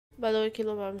By the way,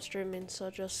 Caleb, I'm streaming,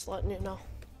 so just letting you know.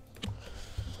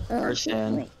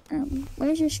 Understand. Wait,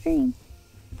 where's your stream?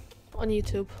 On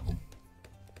YouTube.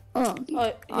 Oh,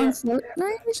 Oh, on here.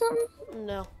 Fortnite or something?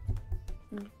 No.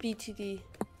 BTD.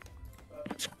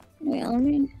 Wait, let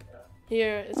me.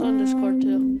 Here, it's on Discord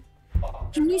too.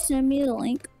 Can you send me the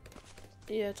link?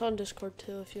 Yeah, it's on Discord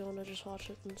too if you want to just watch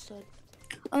it instead.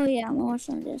 Oh yeah, I'm gonna watch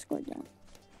it on Discord now.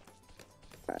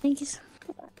 Thank you so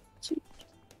much.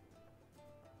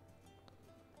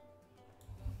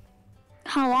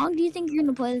 How long do you think you're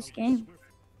gonna play this game?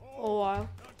 A while.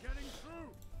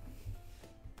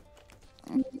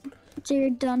 So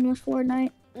you're done with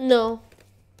Fortnite? No.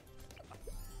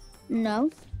 No.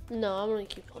 No, I'm gonna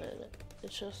keep playing it.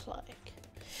 It's just like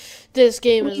this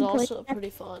game Will is you play also that? pretty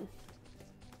fun.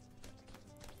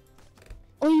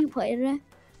 Oh, you play today?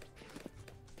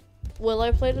 Will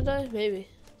I play today? Maybe.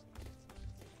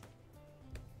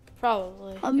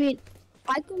 Probably. I mean,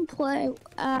 I can play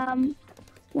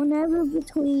whenever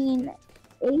between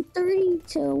 8:30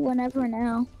 to whenever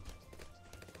now.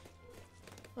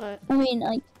 Alright. I mean,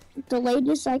 like the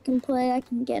latest I can play, I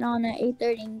can get on at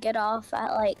 8:30 and get off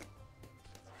at like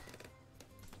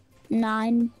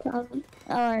 9, probably,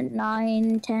 or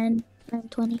 9, 10,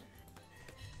 9:20.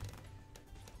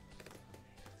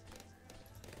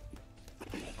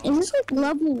 Is this like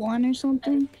level 1 or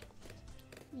something?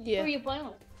 Yeah. Who are you playing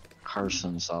with?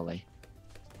 Carson Sully.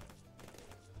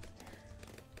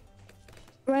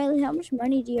 Riley, how much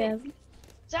money do you have? Is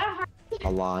that hard? A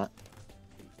lot.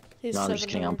 He's No, I'm just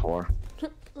kidding. I'm 700.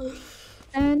 poor.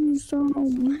 And so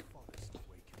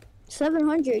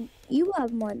 700. You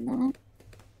have more than that.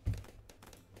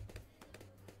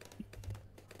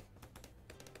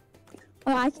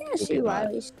 Oh, I can't see at that.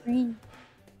 Riley's screen.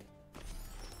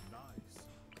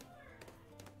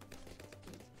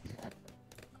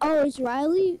 Oh, is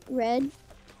Riley red?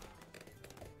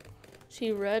 Is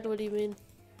he red? What do you mean?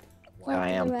 Like I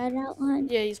am. the red outline?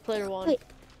 Yeah, he's player 1. Wait.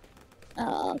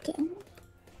 Oh, okay.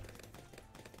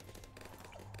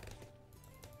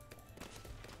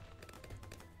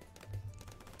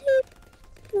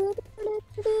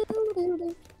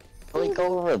 Like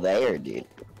go over there, dude.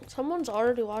 Someone's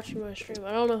already watching my stream.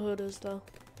 I don't know who it is though.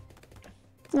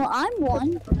 Well, I'm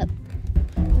one.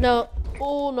 No.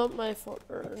 Oh, not my phone.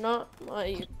 Not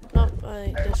my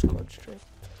Discord stream.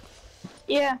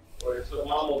 Yeah. Okay, so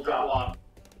mom will drop off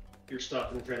your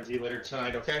stuff in Frenzy later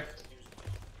tonight, okay?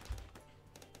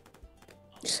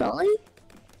 Sully?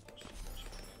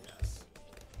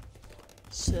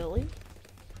 Silly.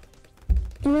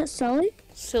 Is that Sully?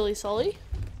 Silly Sully?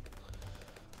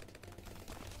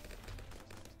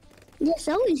 Yeah,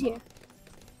 Sully's here.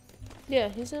 Yeah,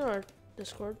 he's in our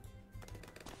Discord.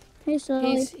 Hey,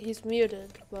 Sully. He's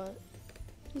muted, but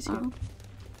he's here. Oh.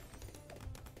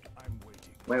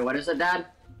 Wait, what is it, Dad?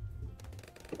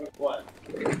 What?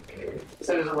 It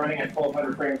said it's running at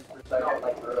 1200 frames per second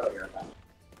like earlier.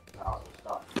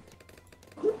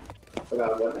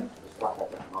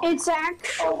 It's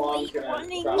actually How long can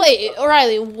I Wait,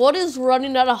 O'Reilly, what is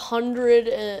running at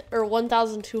 100 or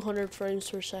 1,200 frames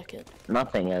per second?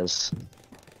 Nothing is.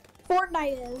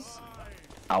 Fortnite is.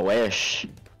 I wish.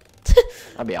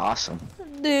 That'd be awesome.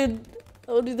 Dude,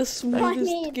 that would be the smoothest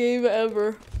mean- game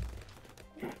ever.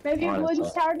 Maybe Honestly.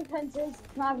 Woods Tower Defense is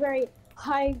not very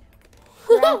high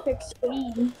graphics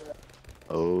speed.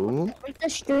 Oh. The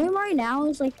stream right now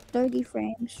is like 30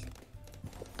 frames.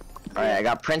 Alright, I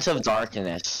got Prince of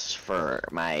Darkness for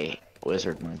my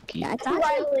wizard monkey. Yeah, it's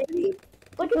actually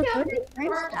Look for at 30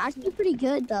 frames. It's actually pretty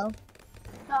good though.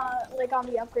 like on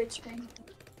the upgrade screen.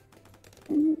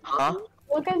 Huh?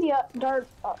 Look at the Dart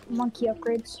Monkey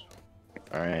upgrades.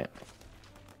 Alright.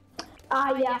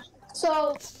 Yeah.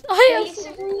 So I have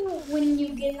basically, when you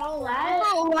get all that,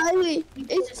 Oh, Riley,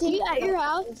 is he at your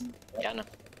house? Yeah, no.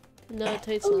 no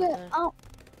Tate's Oh, not yeah. there. Oh.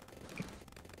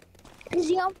 Is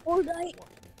he on Fortnite?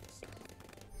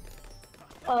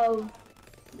 of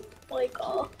like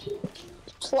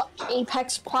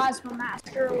Apex Plasma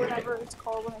Master or whatever it's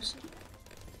called.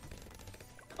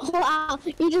 Wow,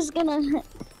 you're just gonna,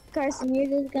 Carson,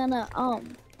 you're just gonna,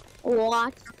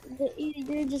 watch,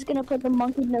 you're just gonna put the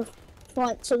monkey in the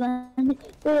front so then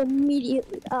they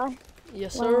immediately die.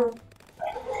 Yes, Wow. sir.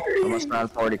 Almost around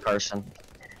 40, Carson.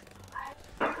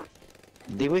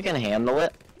 Think we can handle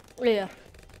it? Yeah.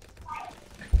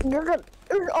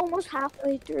 You're almost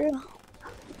halfway through.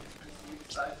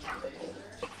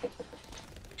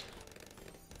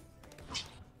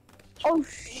 Oh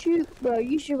shoot, bro,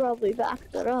 you should probably back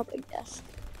that up, I guess.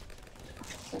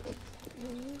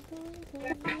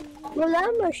 Well,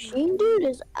 that machine dude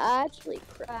is actually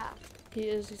crap. He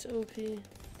is. He's OP.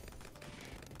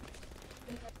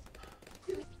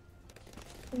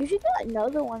 You should get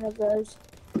another one of those.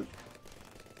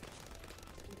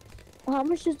 How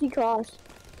much does he cost?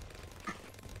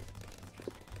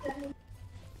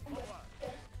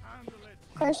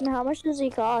 Carson, how much does he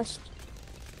cost?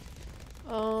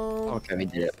 Okay, we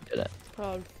did it. We did it.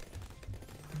 hold on.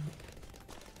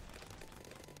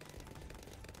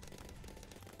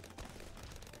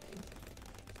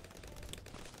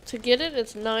 To get it,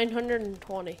 it's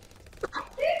 920.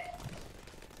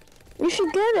 You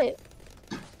should get it.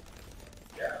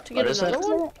 To get What is another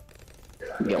it? one?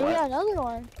 Get what? Yeah, another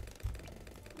one.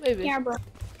 Maybe. Yeah, bro. I'm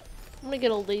gonna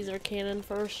get a laser cannon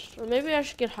first. Or maybe I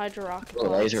should get Hydra rocket A pods.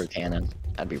 laser cannon.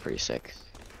 That'd be pretty sick.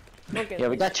 Okay. Yeah,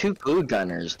 we got 2 glue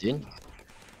gunners, dude.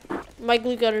 My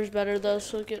glue gunner's better though,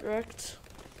 so get wrecked.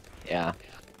 Yeah.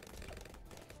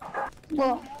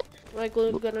 Well, My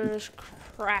glue gunner is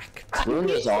cracked. Balloon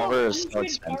dissolver is so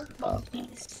expensive though.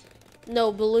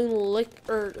 No,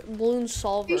 balloon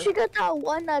solver. you should get that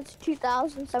one that's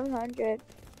 2,700.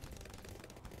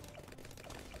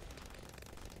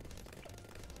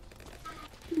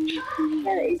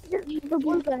 Yeah, it's the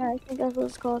blue gunner, I think that's what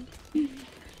it's called.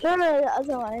 No, the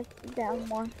other one is down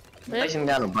more. Placing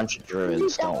down a bunch of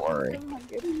druids, don't worry.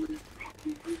 2,700.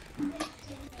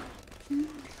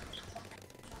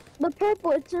 The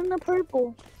purple, it's in the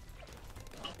purple.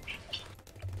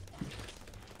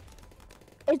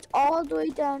 It's all the way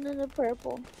down in the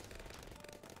purple.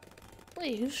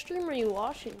 Wait, whose stream are you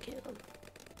watching, Caleb?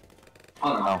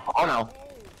 Oh no. Oh no.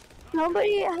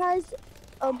 Nobody has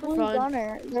a blue Fine.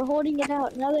 gunner. They're holding it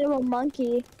out. Now they have a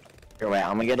monkey. Here, wait,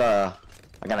 I'm gonna get a...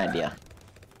 I got an idea.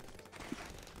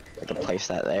 I can place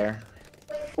that there.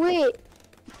 Wait.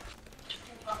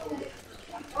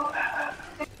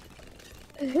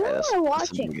 Who Okay, am this I will be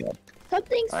watching? good.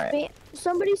 Something Alright. spam.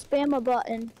 Somebody spam a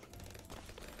button.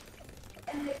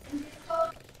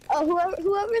 Oh,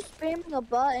 whoever's spamming a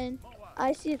button,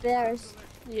 I see theirs.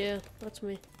 Yeah, that's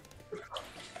me.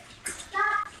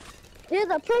 Yeah,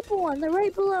 the purple one. They're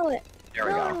right below it. There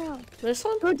we go. No. This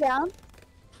one? Go down.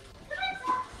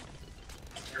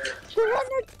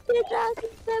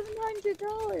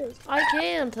 $2,700. I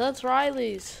can't. That's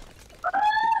Riley's.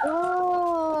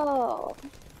 Oh.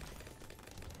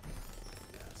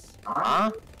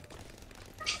 Huh?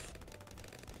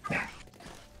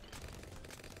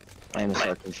 I'm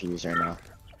so confused right now.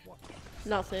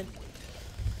 Nothing.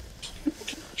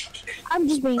 I'm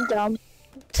just being dumb.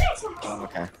 Oh,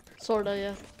 okay. Sorta,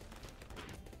 yeah.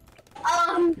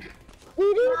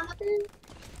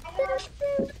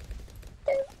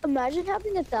 Imagine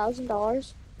having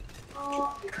 $1,000.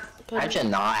 Imagine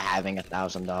not having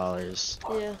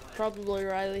 $1,000. Yeah, probably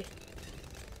Riley.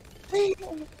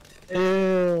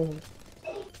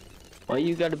 Why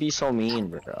you gotta be so mean,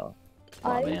 bro?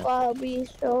 Come on, man. I'll be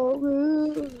so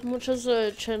rude. How much does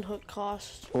a chin hook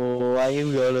cost? Oh, why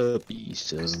you gotta be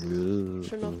so rude?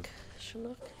 Chinook.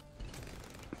 Chinook.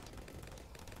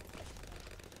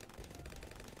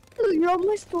 Dude, you're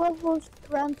almost level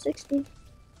around 60.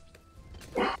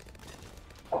 I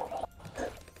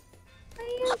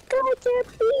got to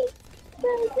be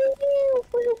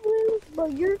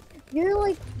but you're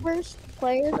like first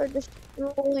players are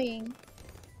destroying.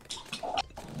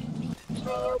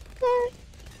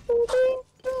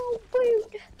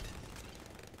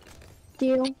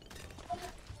 Deal.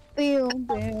 Damn.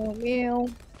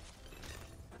 Damn.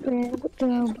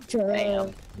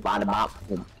 Bada bop.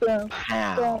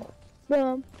 Pow.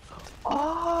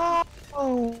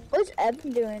 Oh. What's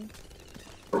Evan doing?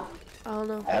 I don't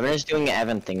know. Evan is doing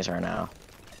Evan things right now.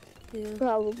 Yeah.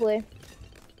 Probably.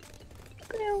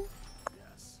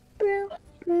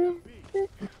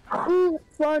 Ooh,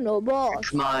 final boss.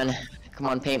 Come on. Come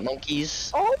on, paint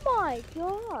monkeys. Oh my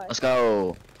god. Let's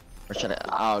go. Or should I?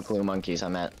 Oh, glue monkeys, I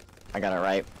meant. I got it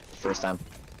right. First time.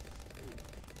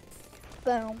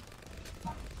 Bam.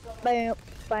 Bam.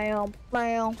 Bam.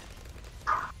 Bam.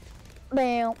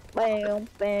 Bam. Bam.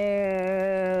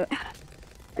 Bam.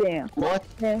 Bam. What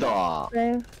the?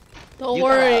 Bam. Don't You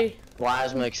worry.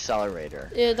 Plasma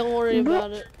accelerator. Yeah, don't worry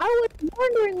about it. I was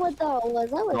wondering what that was.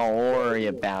 That was Don't worry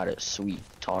about it, sweet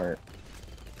tart.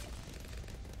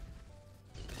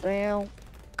 Bam.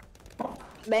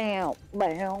 Bam.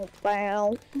 Bam.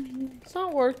 Bam. It's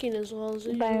not working as well as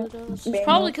it Bam. usually does. Bam. It's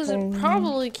probably because it Bam.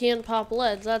 probably can't pop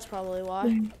leads. That's probably why.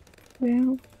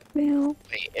 Bam. Bam.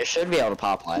 Wait, it should be able to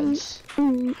pop LEDs. I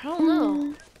don't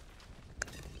know.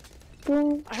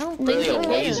 Boom. I don't Really think a it What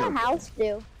does laser. the house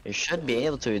do? It should be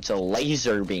able to. It's a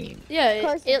laser beam. Yeah,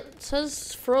 Carson. it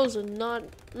says frozen, not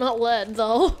lead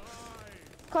though.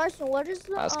 Carson, what does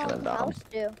the That's kinda dumb. house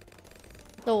do?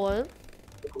 The what?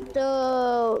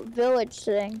 the village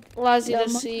thing. Allows you The to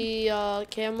monkey- see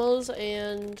camos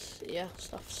and yeah,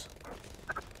 stuffs.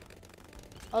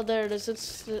 Oh, there it is.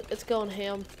 It's going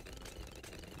ham.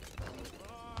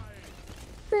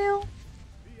 Phil.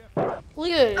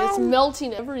 Look at it. It's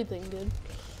melting everything, dude.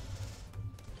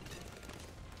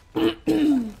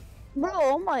 Bro,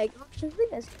 oh my gosh, this thing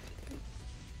is.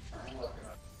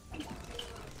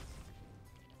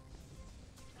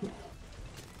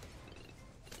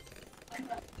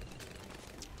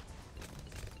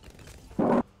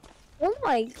 Oh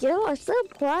my gosh, that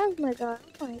plasma guy.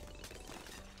 Oh my.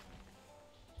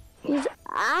 He's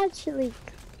actually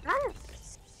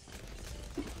fast.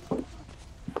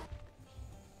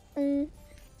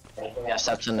 Yeah,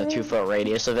 steps in the 2-foot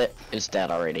radius of it. It's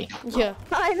dead already. Yeah.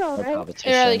 I know, No right?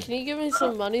 competition. Hey, Riley, can you give me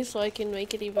some money so I can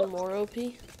make it even more OP?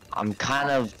 I'm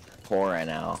kind of poor right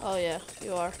now. Oh yeah,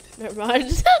 you are. Never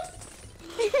mind.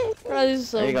 Riley's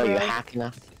so There you go, you bro. hack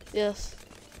enough. Yes.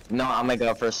 No, I'm gonna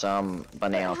go for some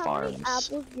banana How many farms.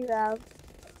 apples do you have?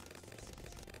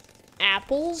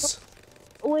 Apples?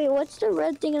 Wait, what's the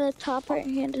red thing in the top right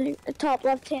hand, the top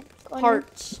left hand corner?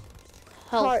 Hearts.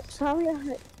 Health. Hearts. How many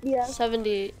hearts? Yeah.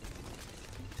 78.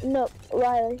 No,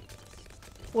 Riley.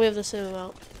 We have the same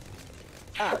amount.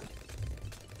 Ah.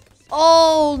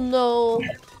 Oh no.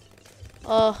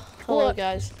 Hello What?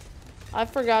 guys. I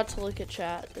forgot to look at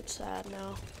chat. It's sad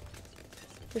now.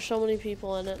 There's so many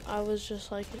people in it. I was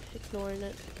just like ignoring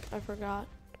it. I forgot.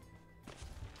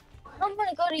 I'm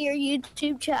gonna go to your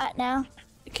YouTube chat now.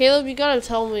 Caleb, you gotta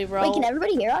tell me, bro. Wait, can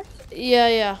everybody hear us?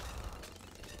 Yeah.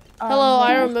 Hello,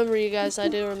 I yeah. remember you guys. I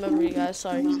do remember you guys.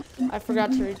 Sorry. I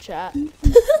forgot to read chat.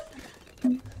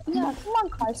 Yeah, come on,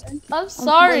 Carson. I'm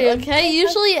sorry, okay?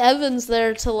 Usually Evan's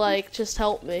there to like just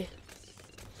help me.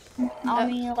 I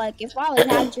mean, like, if I was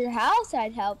at your house,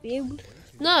 I'd help you.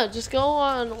 No, just go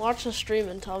on, watch the stream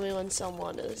and tell me when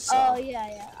someone is. Oh,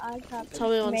 yeah, I'd help Tell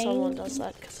me when you. someone does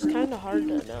that, because it's kind of hard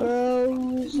to know.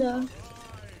 Rosa.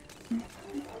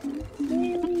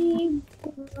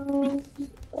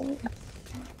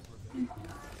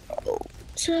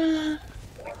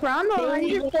 Round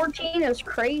 114 is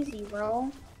crazy,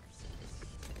 bro.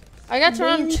 I got to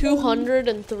round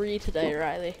 203 today,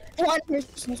 Riley. One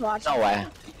person's watching. No way.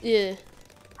 Yeah.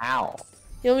 Ow.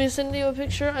 You want me to send you a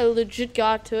picture? I legit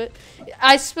got to it.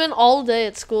 I spent all day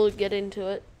at school getting to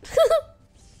it.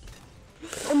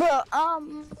 Bro,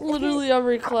 Literally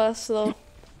every class, though.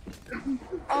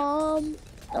 one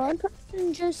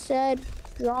person just said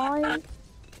drawing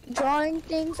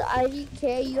things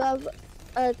IDK. You have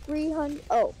 300.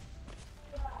 Oh,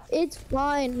 it's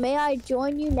fine. May I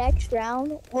join you next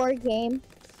round or game?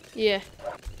 Yeah.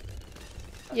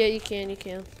 Yeah, you can.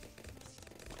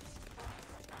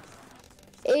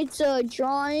 It's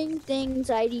drawing things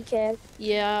IDK.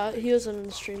 Yeah, he was in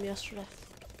the stream yesterday.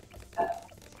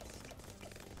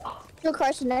 So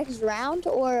Carson, next round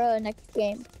or next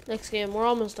game? Next game, we're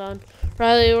almost done.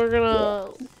 Riley, we're gonna,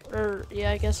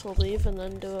 I guess we'll leave and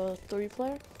then do a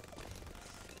 3-player.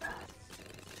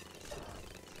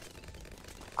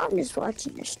 I'm just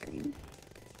watching your stream.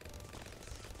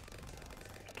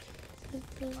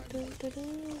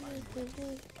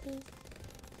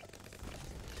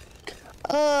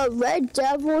 Red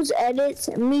Devils edits.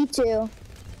 Me too.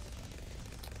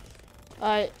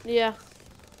 Yeah,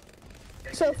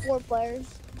 So 4 players.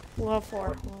 we'll have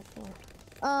 4.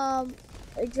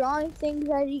 Drawing things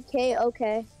IDK.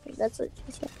 Okay, that's what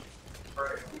she said.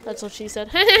 That's what she said.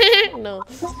 No.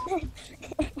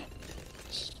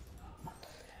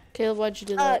 Caleb, why'd you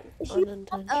do that?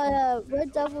 Unintentional.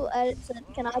 Red Devil edits.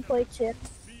 Can I play too?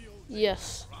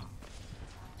 Yes.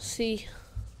 See.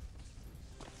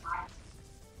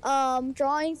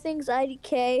 Drawing things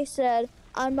IDK said,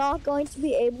 I'm not going to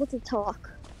be able to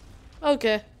talk.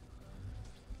 Okay.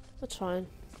 That's fine.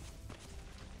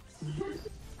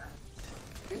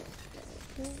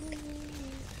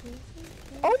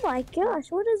 Oh my gosh,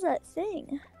 what is that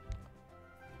thing?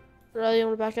 Riley, you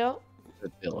wanna back out? The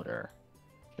builder.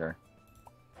 Sure.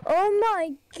 Oh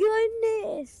my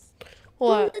goodness!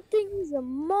 What? That thing is a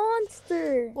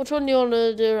monster! Which one do you want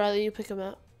to do, Riley? You pick a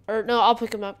map. Or, no, I'll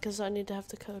pick a map because I need to have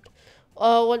the code.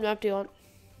 What map do you want?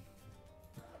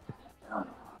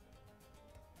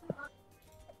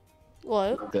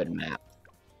 What? Good map.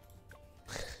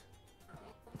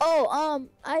 Oh,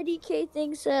 IDK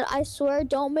thing said, I swear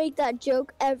don't make that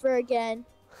joke ever again.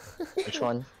 Which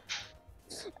one?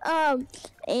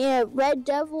 And Red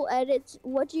Devil edits,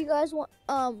 what do you guys want,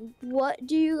 what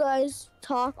do you guys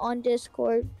talk on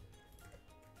Discord?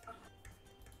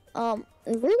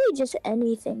 Really just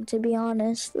anything, to be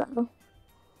honest, though.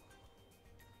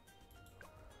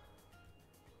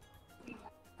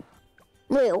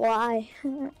 Wait, why?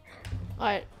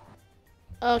 Alright.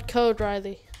 Code,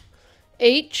 Riley.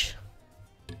 H.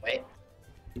 Wait.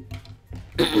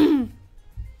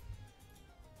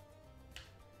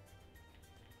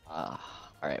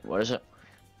 Alright, what is it?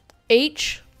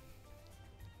 H.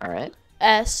 Alright.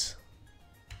 S.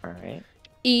 Alright.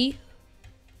 E.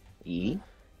 E.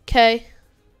 K.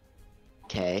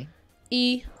 K.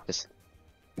 E.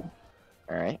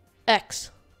 Alright.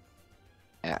 X.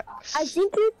 X. I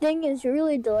think your thing is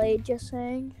really delayed, just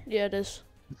saying. Yeah, it is.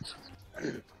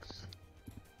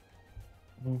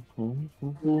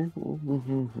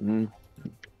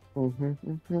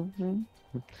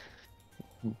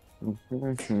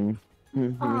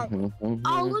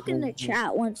 I'll look in the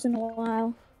chat once in a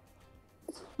while.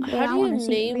 Yeah, I How do wanna you see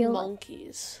name real-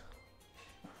 monkeys?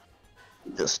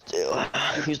 Just do.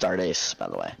 Who's Dardace, by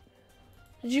the way?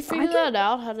 Did you figure that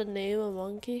out? How to name a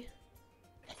monkey?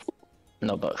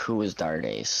 No, but who is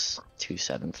Dardace?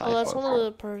 27544. Oh, that's one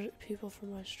of the people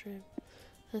from my stream.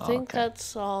 I think okay.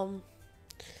 that's I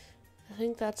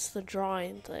think that's the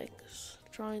drawing things.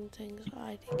 Drawing things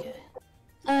IDK.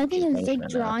 I think it's like Benjamin,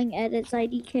 drawing edits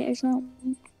IDK or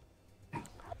something.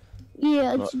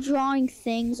 Yeah, it's drawing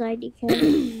things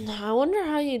IDK. I wonder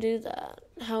how you do that.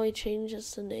 How he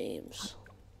changes the names.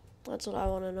 That's what I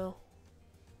want to know.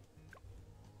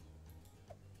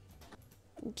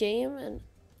 Game and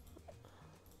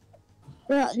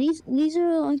Bro, these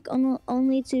are like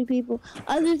only two people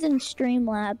other than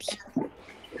Streamlabs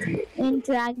and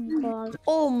Dragon Claws.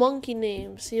 oh, monkey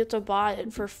names. You have to buy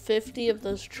it for 50 of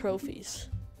those trophies.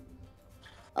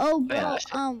 Oh, bro,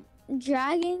 Yeah.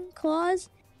 Dragon Claws,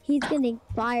 he's getting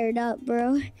fired up,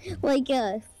 bro. Like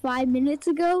 5 minutes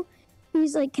ago,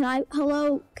 he's like, can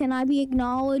I be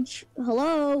acknowledged?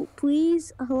 Hello,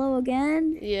 please, hello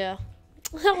again. Yeah.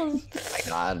 That was Oh my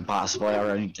god, possibly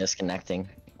already disconnecting.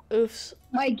 oops.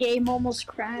 My game almost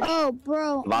crashed. Oh,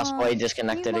 bro. Lost Boy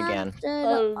disconnected Streamlabs again.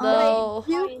 said, Oh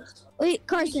no. Wait,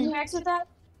 Can Carson, you exit that?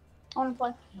 I want to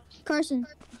play. Carson,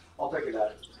 I'll take it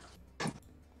out.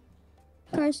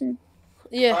 Carson.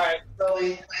 Yeah. Alright,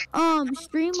 Billy.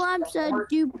 Streamlabs said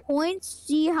do points,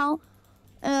 see how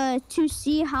to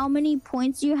see how many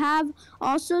points you have.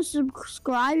 Also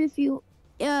subscribe if you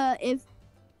Yeah.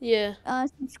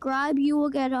 subscribe, you will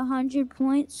get 100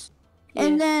 points. Yeah.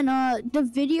 And then the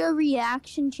video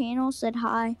reaction channel said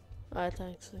hi. Alright,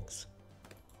 thanks.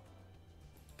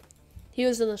 He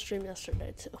was in the stream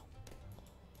yesterday too.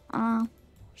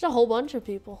 There's a whole bunch of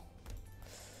people.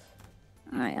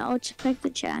 Alright, I'll check the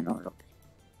channel.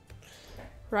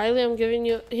 Riley, I'm giving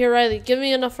you here. Riley, give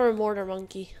me enough for a mortar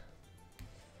monkey.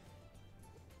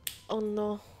 Oh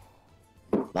no.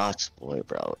 Lost Boy,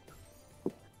 bro.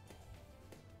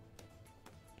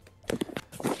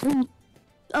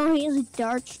 Oh, he has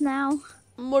darts now.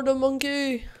 Mortar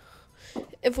monkey.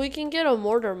 If we can get a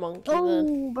mortar monkey, then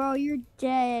Oh, bro, you're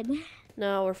dead.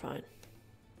 no, we're fine.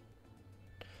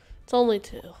 It's only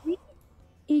 2.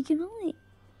 You can only.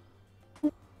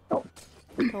 Don't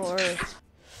worry.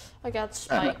 I got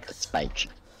spikes. Spike.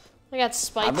 I got How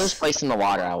spikes. those placed in the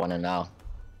water, I want to know.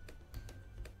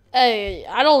 Hey,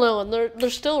 I don't know, and they're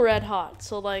still red hot.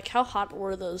 So like, how hot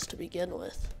were those to begin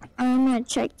with? I'm gonna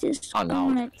check this. Oh, no.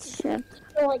 I'm gonna check.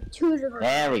 They're like 2 different.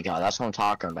 There we go. That's what I'm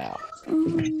talking about.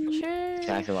 Sure.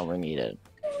 Exactly what we needed.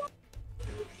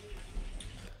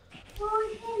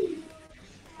 Oh,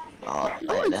 Oh,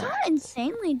 it's not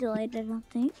insanely delayed, I don't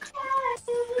think.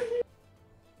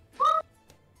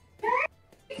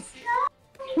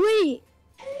 Wait.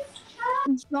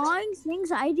 Drawing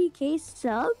things IDK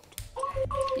subbed?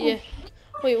 Yeah.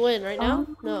 Wait, when? Right now?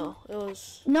 No, it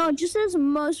was. No, it just says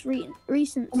most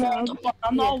recent sub.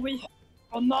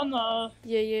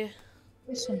 Yeah.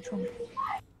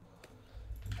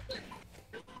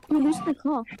 Oh, who's the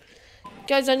call?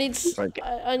 Guys, I need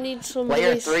Forget- I need some. Player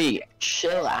money. 3,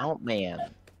 chill out, man.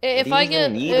 If Do I you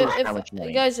get even need that much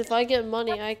money? guys, if I get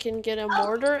money, I can get a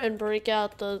mortar and break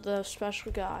out the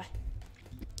special guy.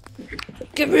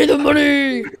 Give me the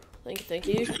money. Thank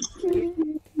you.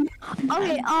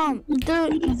 Okay,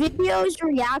 the videos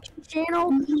reaction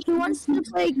channel, he wants to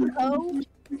play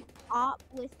co-op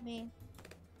with me.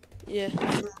 Yeah.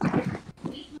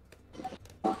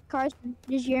 Carson,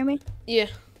 did you hear me? Yeah.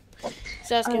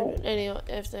 He's asking anyone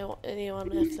if they want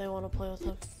to play with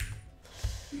him.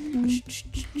 So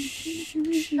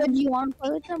do you want to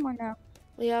play with them or no?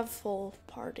 We have full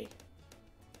party.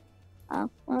 Oh,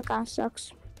 well, that kind of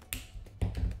sucks.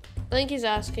 I think he's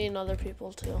asking other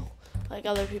people too, like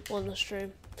other people in the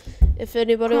stream, if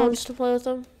anybody wants to play with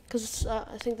him. Cause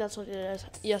I think that's what it is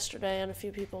yesterday, and a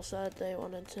few people said they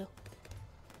wanted to.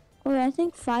 Wait, I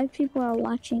think 5 people are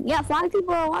watching. Yeah, 5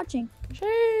 people are watching.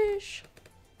 Sheesh.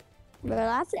 Bro,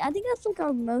 I think that's like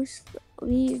our most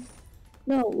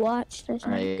watched. I think.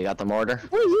 Alright, you got the mortar?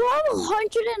 Wait, you have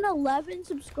 111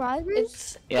 subscribers?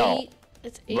 It's Yo, 8.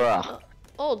 It's 8. bruh.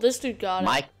 Oh, this dude got it.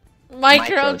 Micro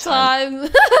Micro time. time.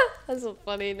 That's a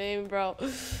funny name, bro.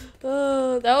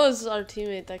 That was our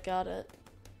teammate that got it.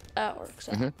 That works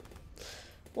out. Mhm.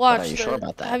 Watch. Are you sure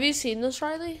about that? Have you seen this,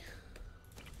 Riley?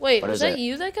 Wait, What was is that it?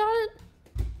 you that got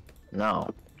it? No.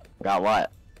 Got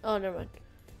what? Oh, never mind.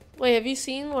 Wait, have you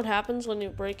seen what happens when you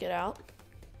break it out?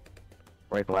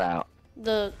 Break what out?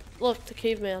 Look, the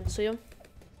caveman. See him?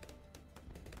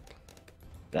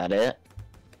 That it?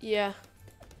 Yeah.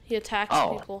 He attacks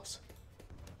Oh. people.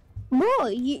 Bro,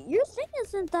 your thing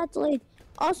isn't that delayed.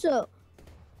 Also,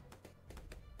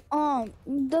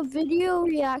 the video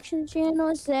reaction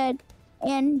channel said,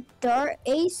 and Dart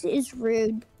Ace is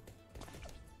rude.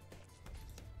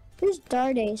 Who's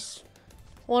Dart Ace?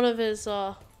 One of his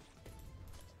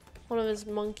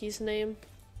monkeys' name.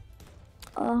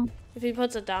 If he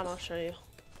puts it down, I'll show you.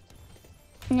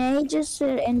 Yeah, he just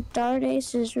said, and Dart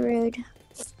Ace is rude.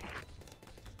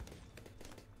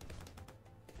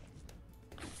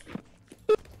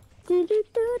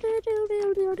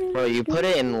 Bro, you put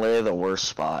it in literally the worst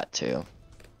spot, too.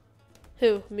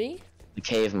 Who? Me? The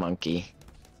cave monkey.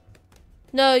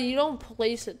 No, you don't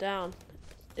place it down.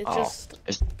 It Oh,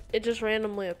 it just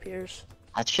randomly appears.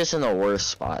 that's just in the worst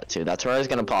spot, too. That's where I was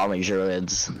gonna put all my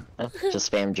druids.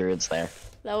 Just spam druids there.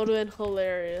 That would have been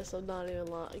hilarious. I'm not even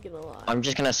gonna lie. I'm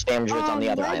just gonna spam druids on the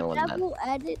other Red island then. Devil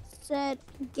Edit said,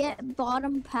 get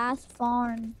bottom path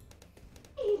farm.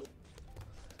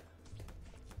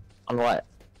 On what?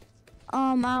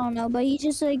 I don't know, but he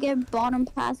just said get bottom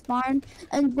path farm.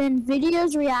 And then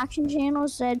Video's reaction channel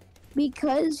said,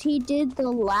 because he did the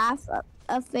laugh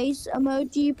a face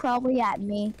emoji probably at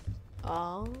me.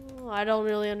 Oh, I don't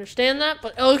really understand that,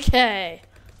 but okay.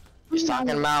 He's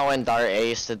talking about when Dart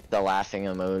Ace did the laughing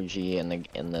emoji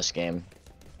in this game.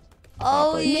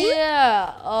 Oh Probably.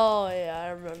 yeah. Oh yeah, I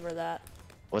remember that.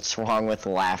 What's wrong with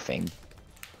laughing?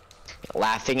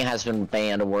 Laughing has been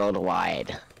banned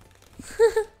worldwide.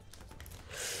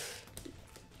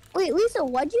 Wait, Lisa,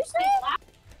 what'd you say?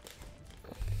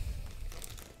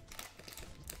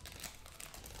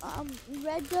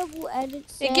 Red Devil Edit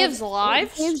said, It gives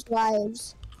lives? It gives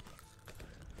lives.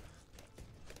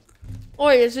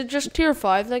 Wait, is it just tier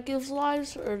 5 that gives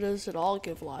lives, or does it all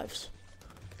give lives?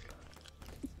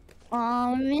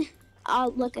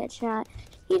 I'll look at chat.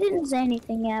 He didn't say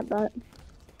anything yet, but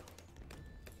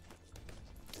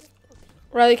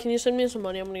Riley, can you send me some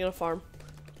money? I'm gonna get a farm.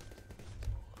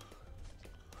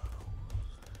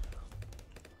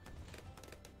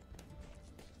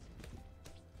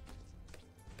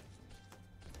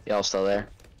 Y'all still there?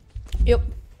 Yep.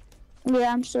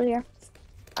 yeah, I'm still here.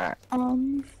 Alright.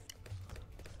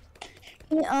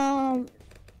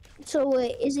 So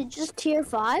wait, is it just tier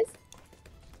 5?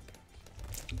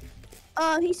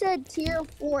 He said tier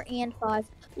 4 and 5.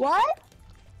 What?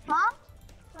 Huh?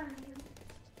 I don't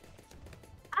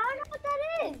know what that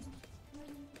is.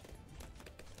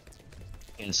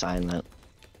 You can sign that.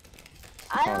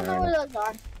 I don't know what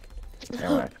those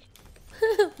are. Alright.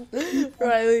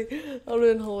 Riley, that would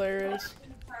have been hilarious.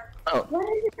 Oh, What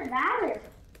does it matter?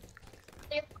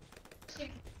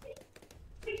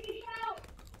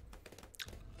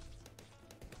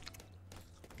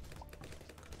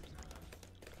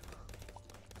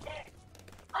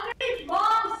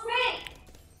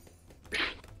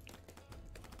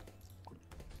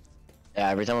 yeah,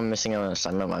 every time I'm missing an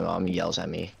assignment, my mom yells at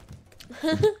me.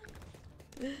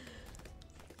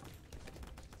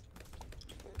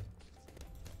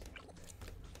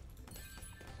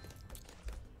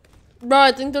 Bro,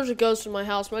 I think there's a ghost in my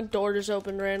house. My door just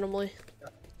opened randomly.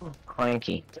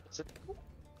 Cranky.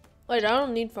 Wait, I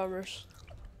don't need farmers.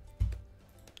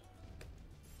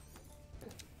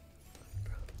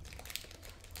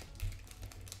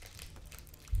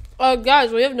 Oh,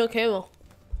 guys, we have no camo.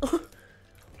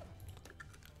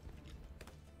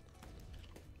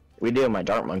 We do, my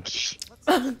dart monkey.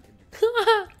 Alright,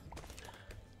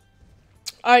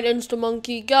 Insta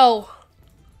Monkey, go.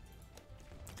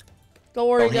 Don't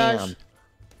worry, Go guys. ham.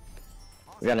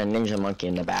 We got a ninja monkey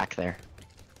in the back there.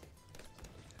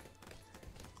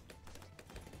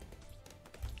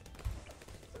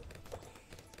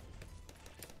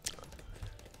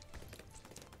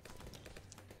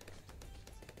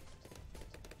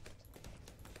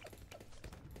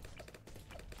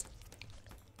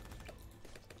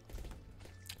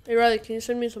 Hey, Riley, can you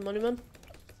send me some money, man?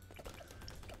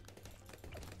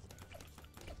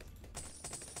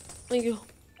 Thank you.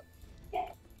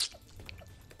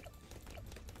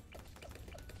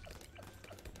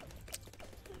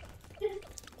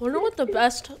 Wonder what the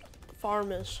best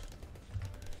farm is.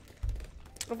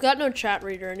 I've got no chat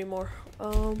reader anymore.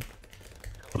 Hi.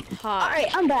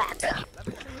 Alright, I'm back.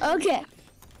 Okay.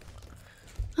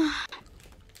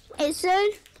 It said,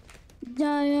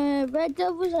 the Red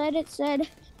Devil's edit said,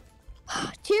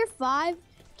 Tier 5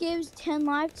 gives 10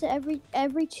 lives to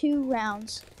every 2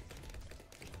 rounds.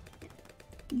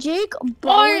 Jake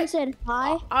Bowen said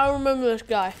hi. I remember this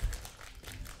guy.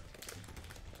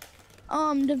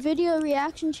 The video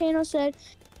reaction channel said,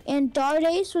 and Dart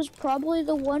Ace was probably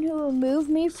the one who removed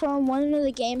me from one of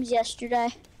the games yesterday.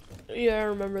 Yeah, I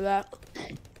remember that.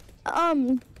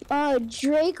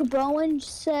 Drake Bowen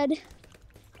said,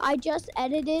 I just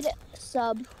edited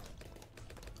sub.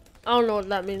 I don't know what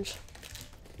that means.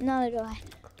 Neither do I.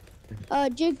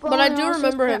 Jake Bowen. But I do also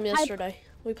remember said, him yesterday.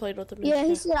 We played with him Yeah, yesterday.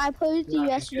 he said I played with you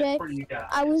yesterday.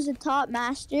 I was a top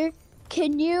master.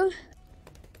 Can you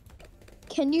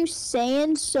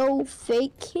saying so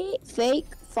fake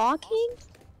fucking?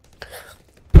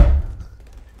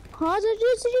 Huh? That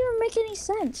doesn't even make any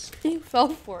sense. He fell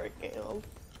for it, Caleb.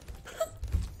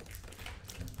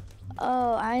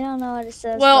 Oh, I don't know what it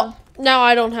says. Well, now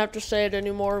I don't have to say it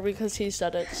anymore because he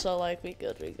said it. So like, we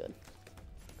good.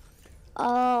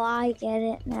 Oh, I get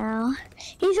it now.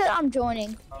 He said I'm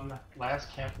joining. Last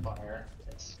campfire,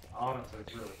 it's honestly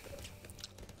really good.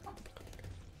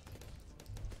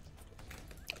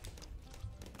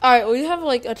 Alright, we have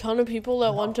like a ton of people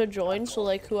that want to join, so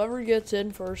like whoever gets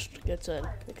in first gets in.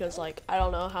 Because like, I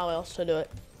don't know how else to do it.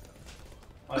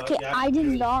 Okay, I did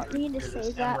not mean to say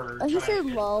that. He said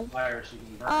lol.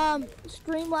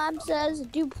 Streamlab says,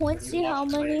 do points see how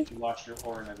many?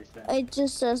 It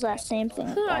just says that same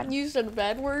thing. You said a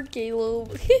bad word,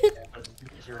 Caleb.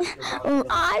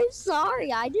 I'm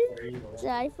sorry, I didn't.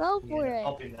 I fell for it.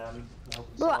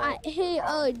 Bro, hey,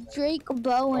 Drake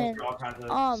Bowen.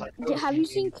 Have you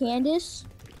seen Candace?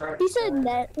 He said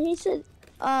that. He said,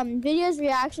 video's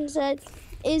reaction said,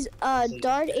 is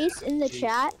Dart Ace in the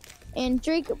chat? And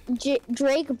Drake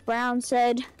Brown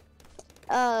said,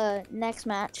 next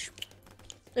match.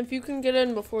 If you can get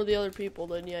in before the other people,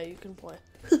 then yeah, you can play.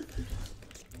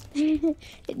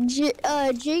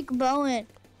 Jake Bowen.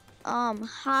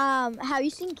 Have you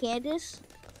seen Candace?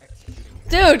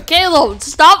 Dude, Caleb,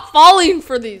 stop falling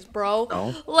for these, bro.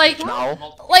 No. Like,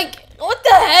 No. like, what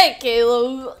the heck,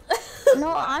 Caleb?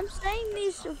 No, I'm saying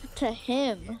these to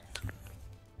him.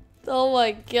 Oh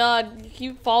my god, you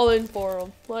keep falling for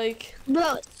him. Like,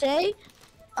 Bro, say,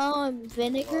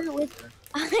 vinegar with.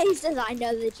 He says I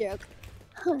know the joke.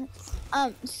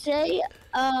 Say,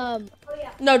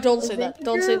 no, don't say that.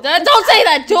 Don't say that. Don't say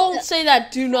that. Don't say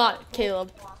that. Do not,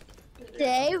 Caleb.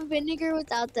 say vinegar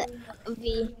without the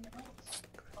V.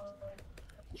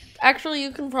 Actually,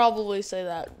 you can probably say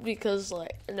that because,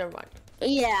 like, never mind.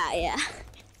 Yeah.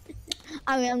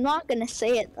 I mean, I'm not gonna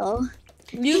say it though.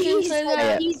 You can say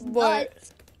that, He's but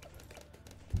nuts.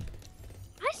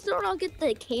 I still don't get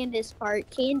the Candace part.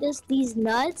 Candace, these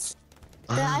nuts.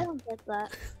 Yeah, I don't get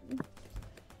that.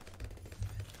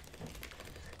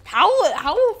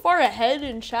 how far ahead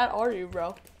in chat are you,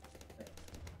 bro?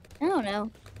 I don't know.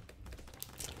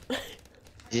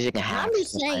 I'm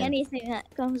just saying anything that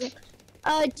comes up.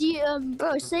 Do you,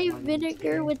 bro, say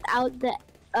vinegar without the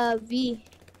V.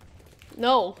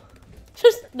 No.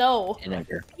 Just no.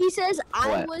 Vinegar. He says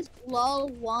I What? was lol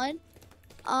one.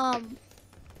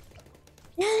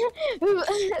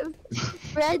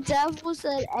 Red Devil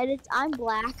said edits. I'm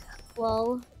black.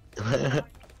 Lol.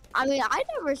 I mean, I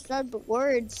never said the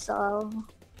word, so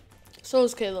So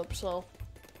is Caleb, so.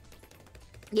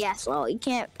 yes. Well, you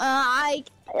can't. I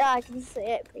can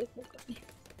say it basically.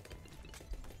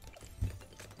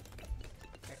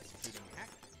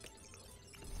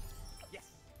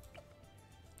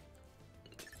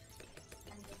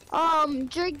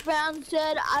 Drake Brown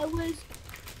said I was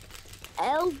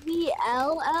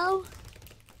LVLL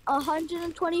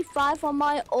 125 on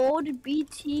my old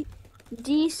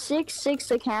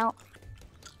BTD66 account.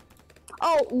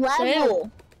 Oh, level.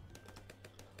 Damn.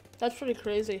 That's pretty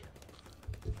crazy.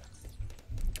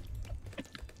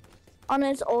 On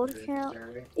his old account.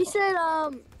 He said,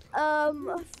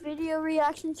 video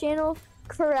reaction channel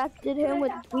corrected him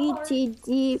with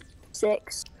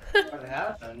BTD6. What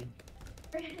happened?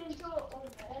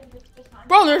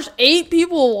 Bro, there's 8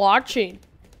 people watching.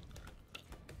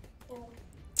 Oh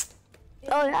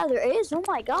yeah, there is. Oh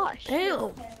my gosh.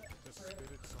 Damn.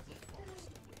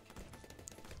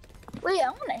 Wait,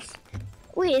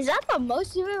 is that the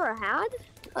most you've ever had?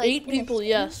 Like, 8 in a people, stream?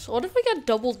 yes. What if we got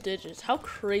double digits? How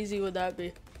crazy would that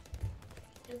be?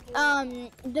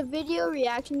 The video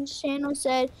reactions channel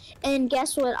said, and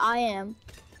guess what I am?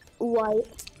 White.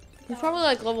 He's probably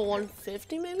like level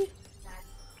 150 maybe?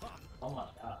 Oh my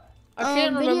god. I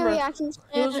can't Video remember. reaction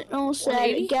Who's- channel said,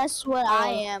 180? guess what I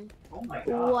am? Oh my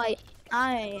god. White.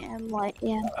 I am white,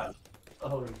 yeah.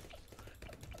 Oh,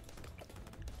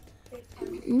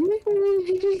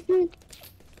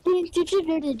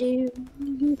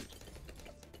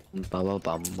 Bum, bum,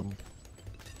 bum.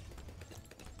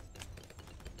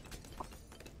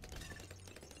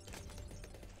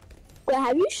 Wait,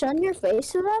 have you shown your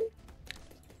face to them?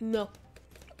 No.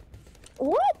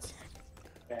 What?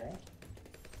 okay.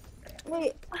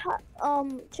 Wait,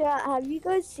 chat, have you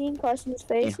guys seen Carson's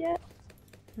face yet?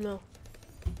 No.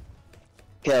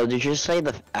 Yo, did you say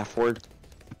the F word?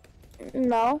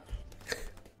 No.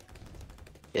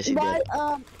 Yes, you did.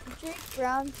 But, Jake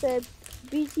Brown said,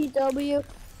 BTW,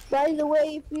 by the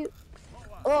way, if you,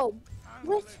 oh,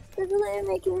 what? Doesn't even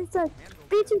make any sense.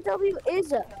 BTW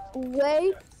is a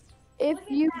way, if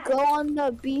you go on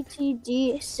the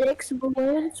BTD6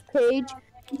 balloons page,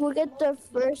 you will get the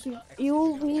first, you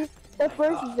will be the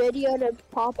first video to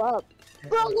pop up.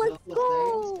 Bro, let's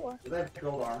go! Do they have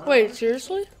gold armor? Wait,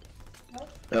 seriously?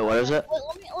 Wait, what is it? Wait,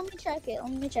 let me check it,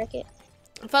 let me check it.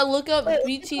 If I look up Wait,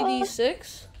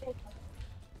 BTD6, Wait,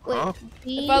 Huh?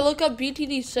 if I look up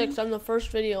BTD6, I'm the first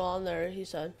video on there, he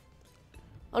said.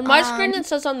 On my screen, it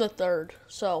says I'm the third,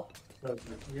 so. So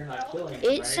you're not killing it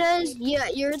right? says, yeah,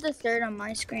 you're the third on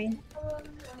my screen.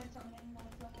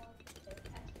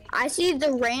 I see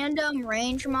the random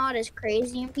range mod is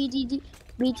crazy in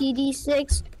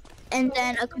BTD6, and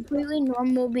then a completely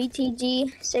normal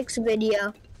BTD6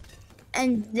 video.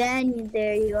 And then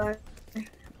there you are.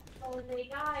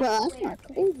 Well, that's not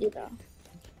crazy though.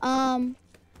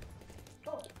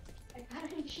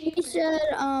 He said,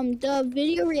 the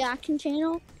video reaction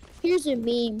channel, here's a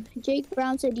meme. Jake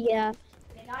Brown said, yeah.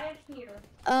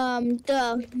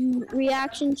 The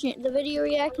video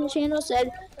reaction channel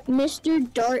said,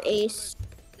 Mr. Dart Ace.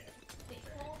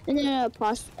 And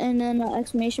then an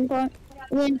exclamation point.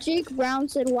 And then Jake Brown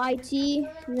said YT.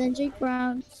 And then Jake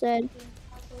Brown said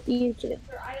YouTube.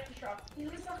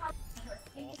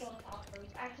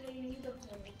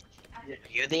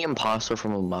 You're the imposter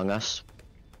from Among Us.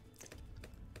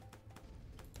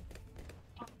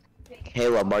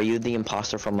 Caleb, are you the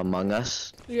imposter from Among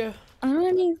Us? Yeah. I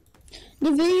don't know.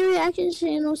 The video reaction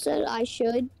channel said I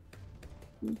should.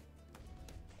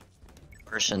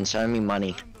 Person, send me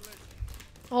money.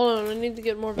 Hold on, I need to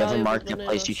get more You have a valuable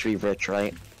marketplace, you bananas. treat rich,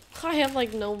 right? I have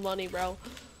like no money, bro.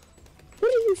 What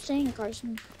are you saying,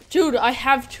 Carson? Dude, I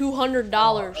have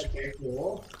 $200. Okay,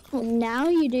 cool. Well, now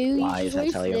you do. You Lies, just I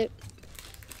tell wasted you. it.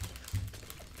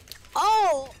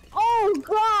 Oh! Oh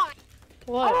God!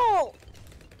 What? Oh!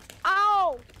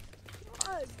 Ow!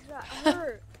 God, that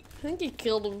hurt. I think he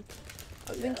killed him.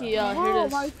 I think he Oh,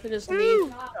 my hit his knee.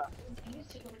 Dude,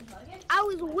 I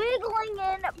was wiggling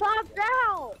and it popped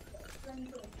out.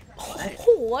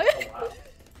 What?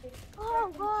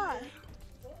 Oh God!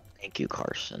 Thank you,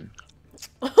 Carson.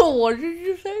 What did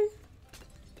you say?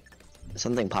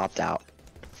 Something popped out.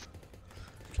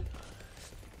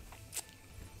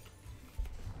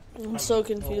 I'm so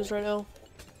confused right now.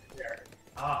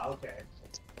 Ah, okay.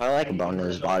 I like a bone in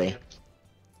his body.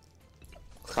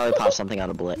 Probably popped something out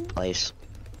of place.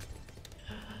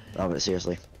 No, but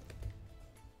seriously.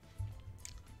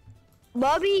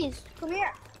 Bubbies, come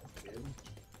here.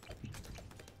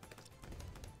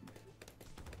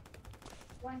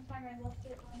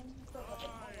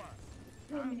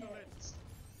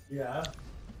 Yeah.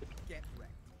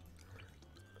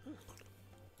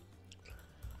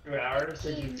 Wait, I already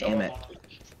said you Damn it.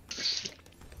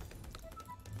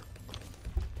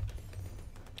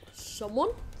 Someone?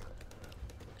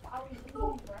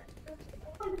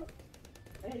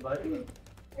 Hey, buddy.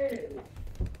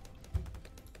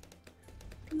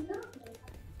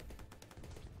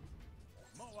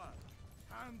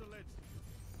 Handle it.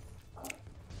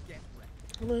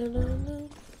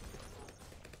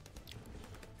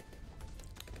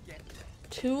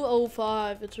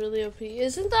 205. It's really OP.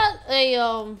 Isn't that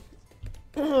a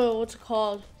what's it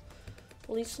called?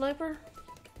 Elite sniper?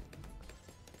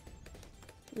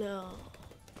 No.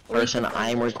 Person,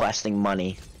 I'm requesting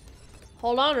money.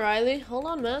 Hold on, Riley. Hold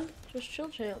on, man. Just chill,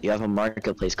 champ. You have a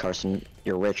marketplace, Carson.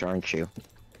 You're rich, aren't you?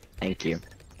 Thank you.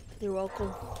 You're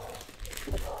welcome.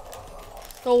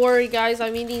 Don't worry, guys.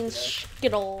 I'm eating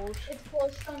Skittles.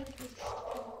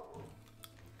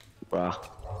 Bruh.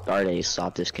 Dardays,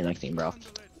 stop disconnecting, bro.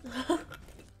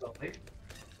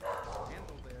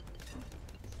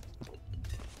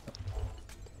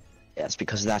 Yeah, it's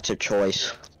because that's a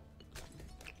choice.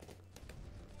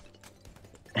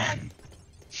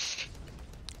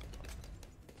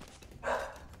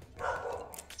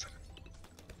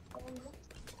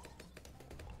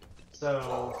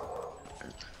 So,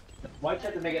 Why'd you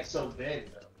have to make it so big,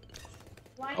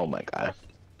 though? Oh my god.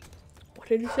 What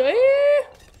did you say?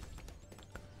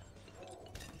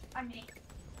 I make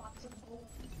lots of gold.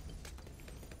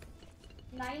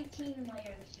 19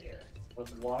 layers here. But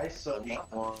why so much?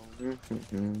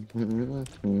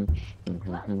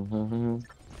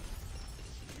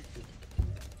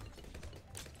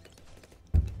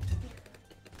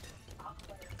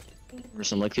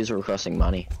 Some like who's requesting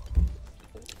money.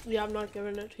 Yeah, I'm not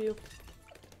giving it to you.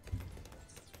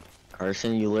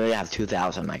 Carson, you literally have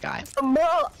 2,000, my guy. Bro,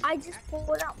 I just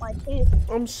pulled out my tooth.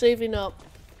 I'm saving up.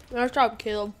 Nice job,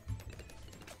 Caleb.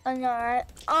 I know, right?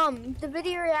 The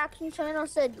video reaction channel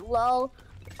said low.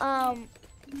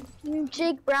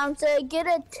 Jake Brown said get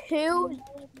a 2.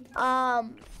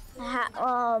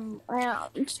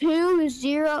 2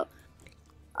 0.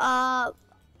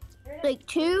 Like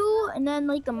 2, and then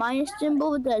like the minus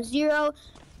symbol with the 0,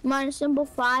 minus symbol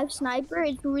 5 sniper.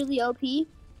 It's really OP. Making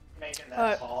that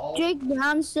Alright. tall? Jake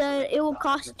Brown said it will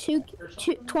cost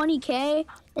 20K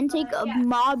and take a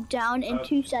mob down in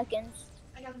 2 seconds.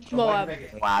 Moab.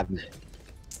 Wow.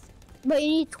 But you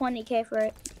need 20K for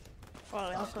it. Oh,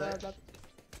 that's not bad.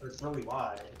 It's really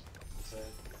wide. So,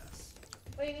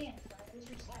 What do you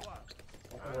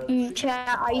mean?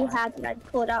 Chat, are you happy I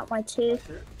pulled out my tooth?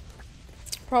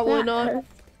 Probably not.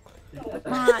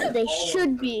 They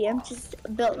should be. I'm just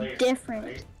built different.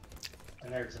 right?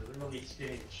 And there's a really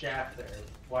skinny shaft there.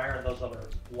 Why are those other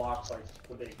blocks like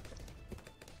the big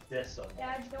this of them?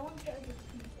 Dad, don't judge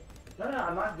your No,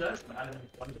 I'm not judging. I didn't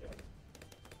want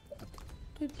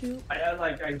to. Doo-doo.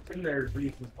 I think there's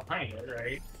reasons behind it,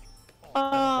 right?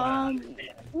 Oh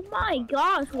my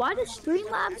gosh, why does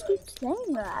Streamlabs keep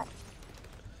saying that?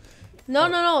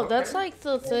 No. That's like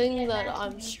the thing that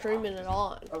I'm streaming it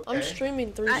on. I'm Okay.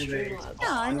 streaming 3 Streamlabs. Yeah,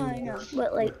 I know.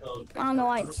 But like, I don't know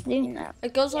why it's doing that.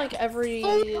 It goes like every.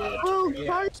 Oh,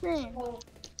 Carson!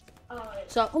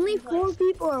 So, Only 4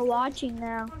 people are watching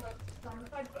now.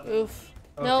 oof.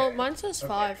 No, mine says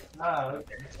 5. Ah,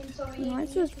 okay. Mine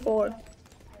says 4.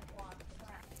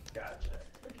 Gotcha.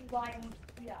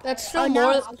 That's Oh, still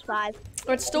no, more. it's 5.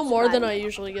 It's still more than I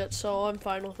usually get, so I'm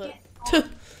fine with it.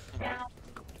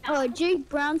 Oh, Jake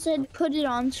Brown said put it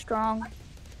on strong.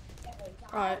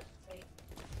 Alright.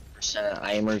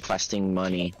 I am requesting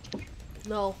money.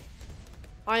 No.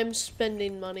 I'm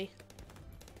spending money.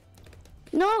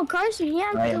 No, Carson, you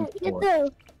have I am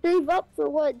to save up for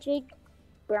what Jake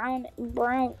Brown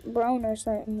or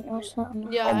something.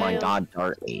 Yeah. Oh my I am. god,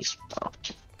 Dart Ace. Oh.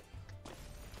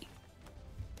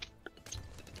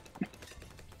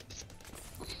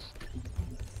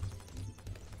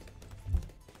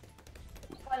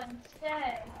 But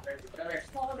instead,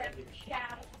 call them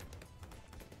shadow.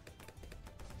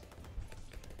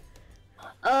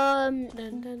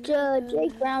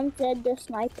 Jake Brown said the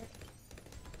sniper.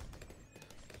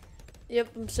 Yep,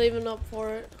 I'm saving up for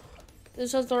it.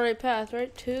 This has the right path,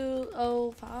 right?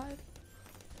 205?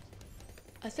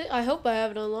 I hope I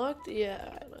have it unlocked.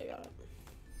 Yeah, I got it.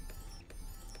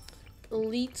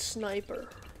 Elite Sniper.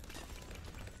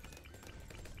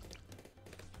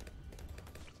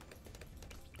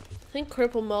 I think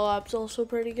Cripple Moab's also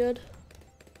pretty good.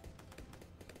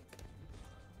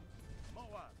 Moab,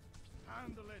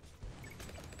 handle it.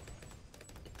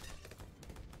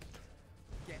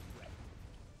 Get ready.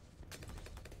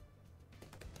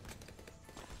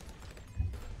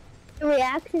 The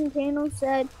reaction channel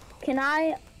said, "Can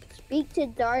I speak to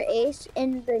Dart Ace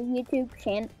in the YouTube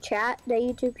chat? The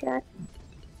YouTube chat."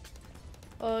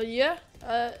 Yeah.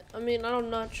 I mean, I'm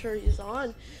not sure he's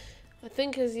on. I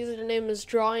think his username is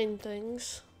Drawing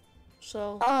Things.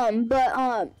 So.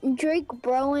 Drake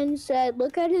Browen said,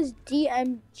 "Look at his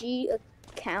DMG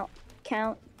account.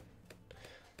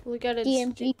 Look at its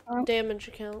DMG count. damage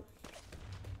account.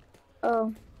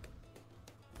 Oh,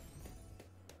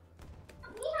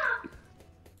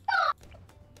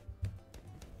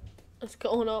 It's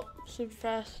going up super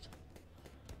fast.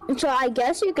 so I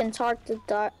guess you can talk to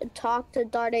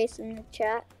Dart Ace in the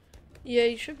chat." Yeah,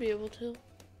 you should be able to.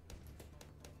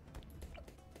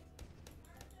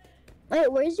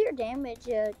 Wait, where's your damage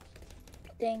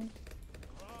thing?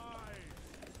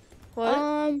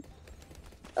 What?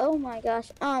 Oh my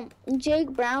gosh. Jake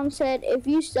Brown said, "If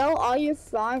you sell all your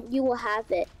farm, you will have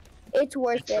it. It's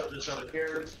worth it." This over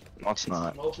here. No, it's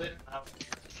not. Open.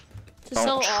 To don't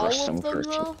sell all trust of him, them,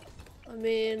 Christian. though? I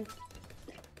mean,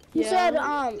 He yeah.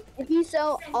 said, if you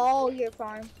sell all your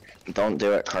farm. Don't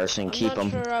do it, Carson. I'm Keep not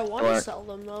them. sure I want to Or- sell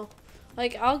them, though.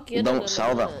 Like, I'll get Don't it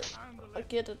sell in a them. minute. I'll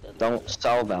get it in a Don't minute.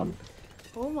 sell them.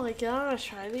 Oh my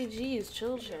gosh, Riley, geez,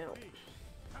 chill, champ.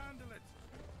 Handle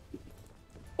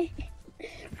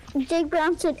Jake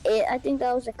Brown said it. I think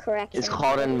that was a correction. It's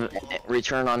called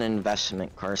return on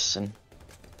investment, Carson.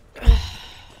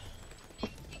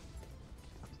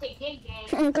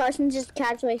 And Carson just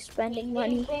casually spending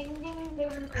money.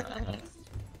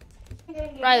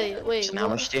 Riley, wait. So how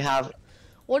much do you have?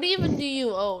 What even do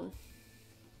you own?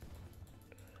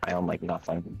 I own like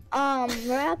nothing.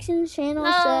 Reaction channel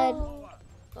No.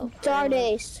 said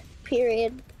Dardace.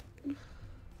 Period.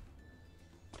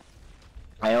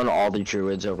 I own all the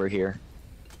druids over here.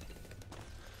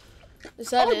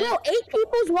 Is that Oh, it? bro, 8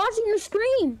 people's watching your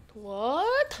stream.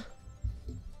 What?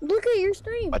 Look at your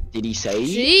stream. What did he say?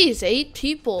 Jeez, 8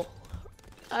 people.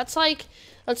 That's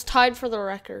tied for the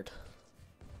record.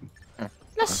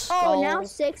 Let's Oh, go. now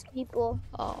 6 people.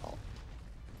 Oh.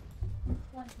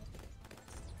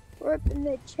 Rip in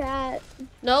the chat.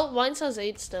 No, mine says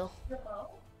 8 still. You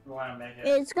want to make it?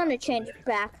 It's gonna change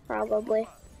back probably.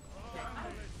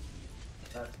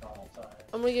 That's normal size.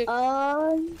 I'm gonna get.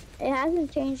 It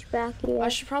hasn't changed back I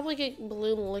yet. should probably get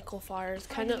balloon liquefier. It's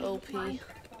kind of OP.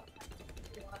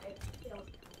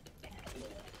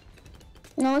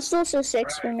 No, it's still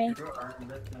 6 for me.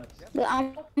 But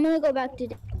I'm gonna go back to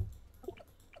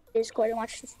Discord and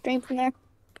watch the stream from there.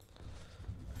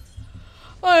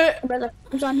 Alright. Bro, the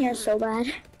frames on here is so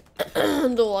bad.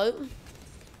 The what?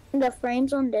 The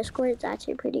frames on Discord is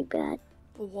actually pretty bad.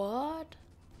 What?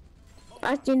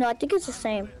 Actually, no, I think it's the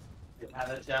same. Have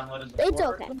it downloaded It's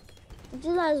before? okay. It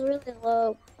just has really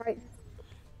low. Right.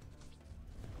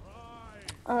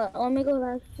 Let me go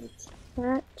back to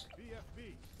chat.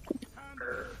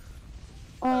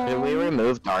 Did we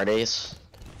remove Dardace?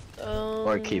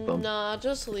 Or keep 'em? Nah,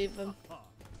 just leave them.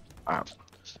 Alright.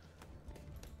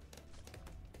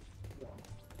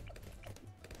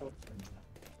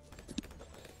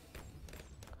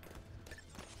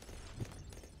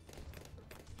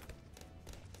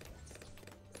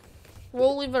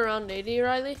 We'll leave around 80,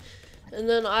 Riley, and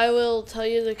then I will tell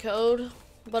you the code,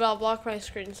 but I'll block my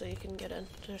screen so you can get in,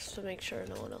 just to make sure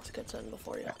no one else gets in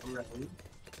before you.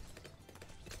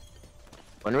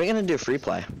 When are we gonna do free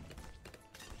play?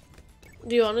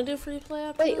 Do you want to do free play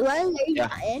after Wait, this? why are you Yeah.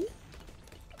 not in?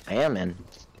 I am in.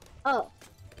 Oh.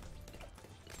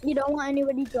 You don't want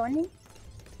anybody joining?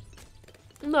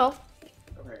 No.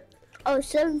 Okay. Oh,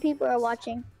 7 people are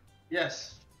watching.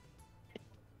 Yes.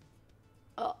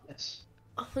 Oh. Yes.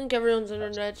 I think everyone's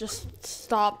internet just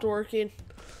stopped working.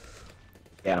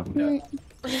 Yeah.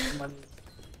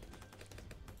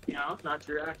 Yeah, not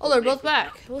your actual. Oh, they're both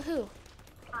back. Woohoo.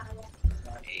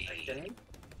 Kidding?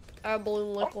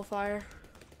 Balloon liquefier.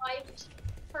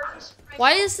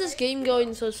 Why is this game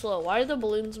going so slow? Why are the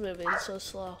balloons moving so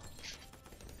slow?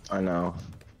 I know.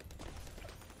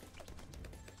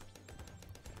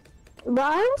 But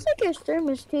I don't think your stream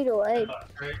is too delayed.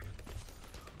 Great.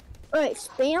 Alright,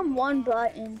 spam 1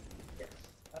 button.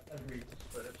 I agreed to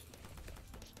split it.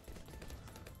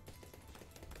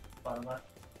 Bottom left.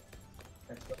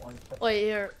 Next to one. Wait,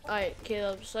 here. Alright,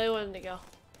 Caleb, say when to go.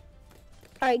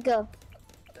 Alright, go.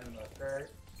 Then left, right.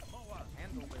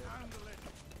 Handle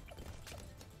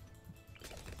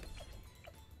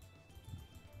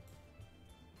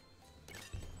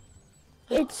it.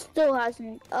 It still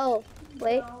hasn't. Oh,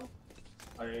 wait.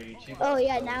 Are you two? Oh,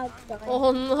 yeah, now it's going.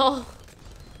 Oh no.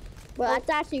 Well, that's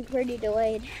actually pretty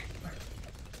delayed.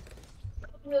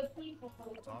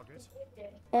 Target.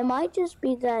 It might just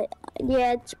be that.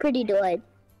 Yeah, it's pretty delayed.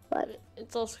 But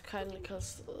It's also kind of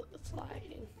because it's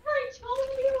lagging.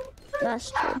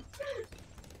 that's true.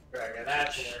 Right,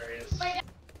 that's hilarious.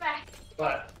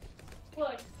 But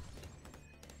BFB.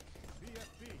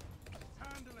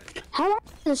 Handle it. How long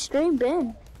has the stream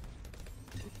been?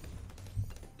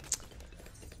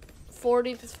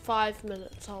 45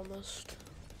 minutes almost.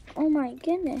 Oh my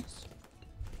goodness.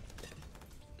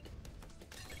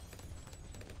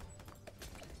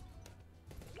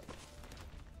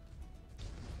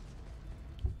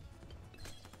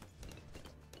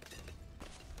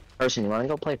 Person, you wanna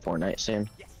go play Fortnite soon?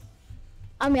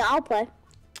 I mean, I'll play.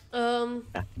 Yeah.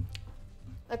 Yeah.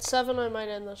 At 7 I might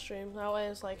end the stream. That way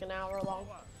it's like an hour long.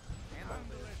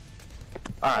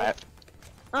 Alright.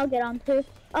 I'll get on too.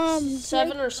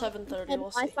 7 or 7:30, And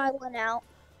we'll see. Wi-Fi went out.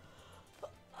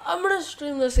 I'm gonna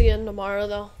stream this again tomorrow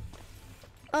though.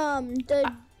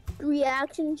 The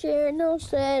reaction channel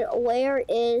said, "Where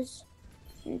is?"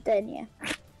 And then yeah,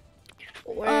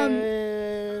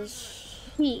 Where's...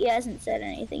 he hasn't said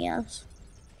anything else.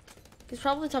 He's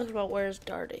probably talking about where's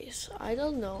Dardace. I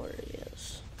don't know where he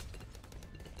is.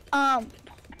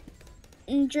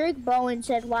 And Drake Bowen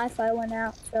said Wi-Fi went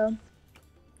out, so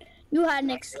you had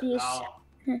an excuse.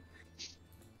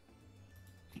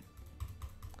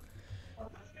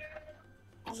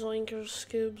 Zoinkers,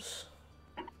 Scoobs.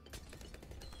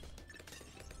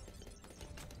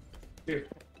 Here.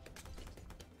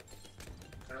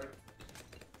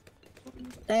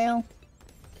 Bam.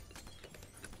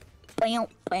 Bam,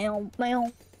 bam,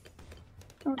 bam.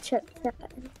 I'll check that a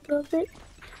little bit.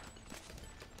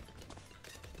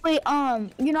 Wait,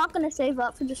 you're not gonna save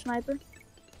up for the sniper?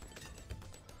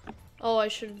 Oh, I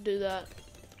should do that.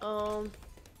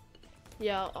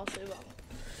 Yeah, I'll save up.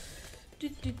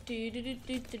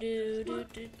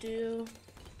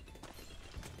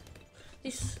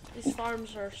 These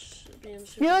farms are being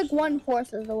super You're like slow.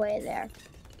 1/4 of the way there.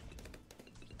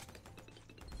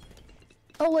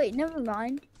 Oh wait, never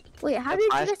mind. Wait, how did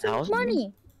you get so much 5,000?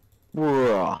 money?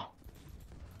 Bruh.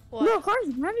 What? Bro,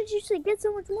 Carson, how did you get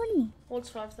so much money? What's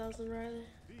 5,000, Riley?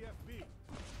 VFB.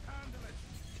 Handle it.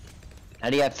 How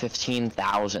do you have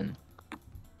 15,000?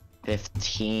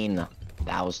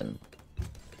 15,000.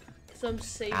 Cause I'm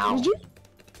saving. Ow.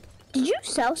 Did you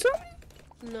sell something?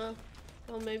 No.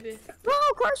 Oh, maybe. No,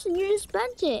 Carson, you just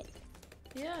spent it.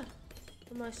 Yeah.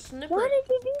 On my snipper. Why did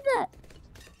you do that?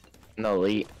 No,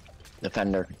 elite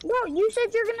defender. No, you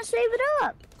said you're gonna save it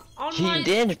up. On He my...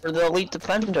 did for the elite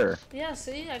defender. Yeah,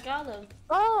 see? I got him.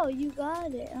 Oh, you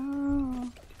got it.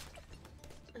 Oh.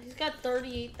 He's got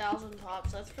 38,000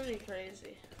 pops. That's pretty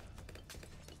crazy.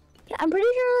 Yeah, I'm pretty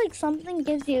sure like something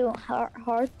gives you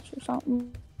hearts or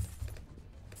something.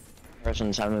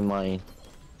 Person send me money.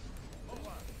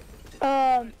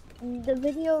 The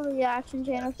video reaction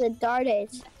channel said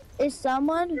Dardace is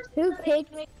someone who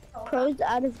kicked pros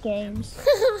out of games.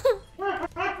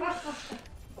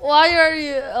 Why are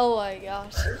you? Oh my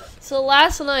gosh. So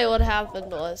last night what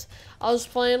happened was I was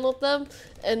playing with them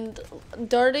and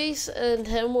Dardace and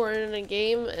him were in a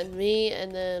game and me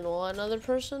and then one other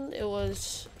person. It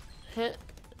was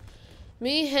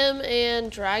me, him,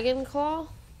 and Dragon Claw.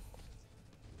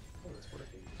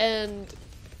 And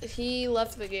he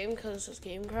left the game because his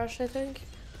game crashed, I think.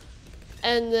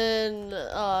 And then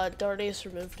Dardace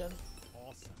removed him.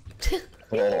 Awesome.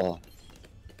 Oh,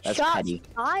 that's Shots petty.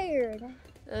 fired.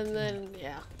 And then,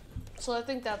 yeah. So I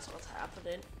think that's what's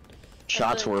happening.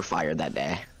 Shots then- were fired that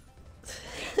day.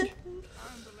 Handle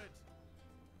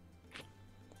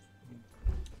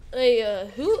it. Hey,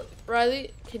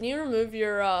 Riley, can you remove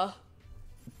your,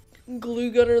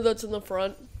 glue gunner that's in the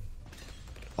front?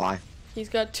 Why? He's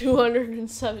got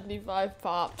 275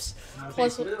 pops.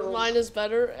 Plus, mine is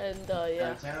better, and,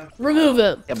 yeah. Remove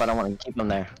him! Yeah, but I want to keep them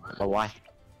there. But why?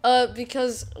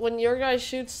 Because when your guy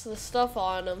shoots the stuff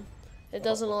on him, it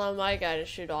doesn't allow my guy to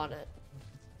shoot on it.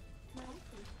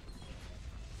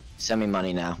 Send me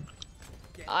money now.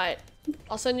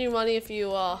 I'll send you money if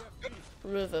you,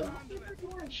 remove him.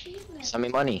 Send me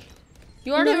money.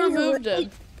 You already No, he's removed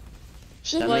him.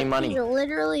 Send me money. He's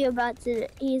literally about to.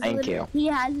 Thank you. He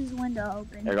has his window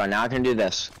open. There you go. Now I can do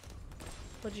this.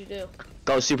 What'd you do?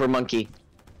 Go, Super Monkey.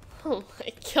 Oh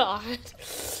my god.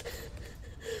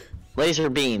 Laser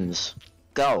beams.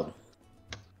 Go.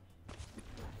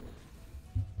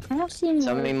 I don't see any.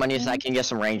 Send me money so I can get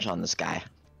some range on this guy.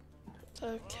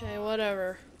 Okay,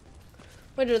 whatever.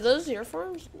 Wait, are those your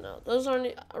farms? No, those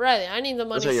aren't. Riley, I need the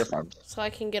money Those are your farms. so I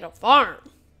can get a farm.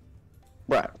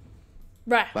 Bruh.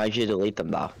 Bruh. Why'd you delete them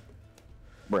though?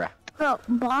 Bruh. Bro,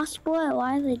 boss boy,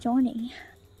 why are they joining?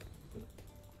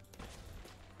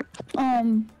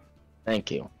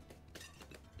 Thank you.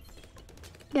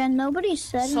 Yeah, nobody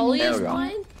said Sully There is we go.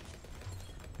 playing?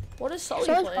 What is Sully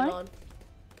Sully's playing fine. on?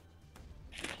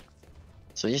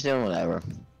 So he's doing whatever.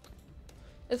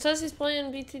 It says he's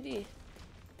playing BTD.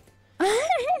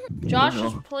 Josh is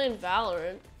No. playing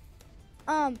Valorant.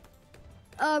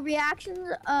 Reactions,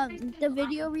 the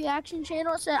video reaction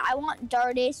channel said, I want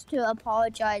Dardace to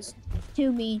apologize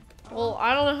to me. Well,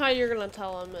 I don't know how you're gonna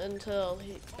tell him until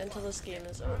this game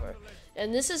is over.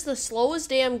 And this is the slowest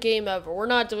damn game ever. We're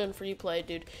not doing free play,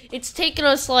 dude. It's taken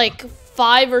us like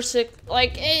 5 or 6,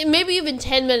 like maybe even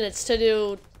 10 minutes to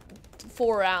do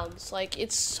 4 rounds. Like,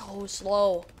 it's so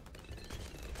slow.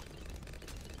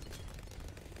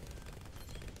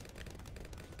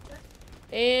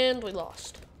 And we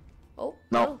lost. Oh,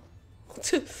 No. no.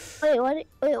 Wait, what?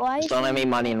 Wait, why? Just don't let me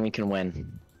money and we can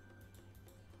win.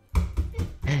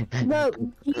 Bro,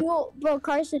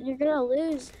 Carson, you're gonna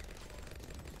lose.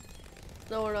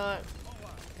 No, we're not.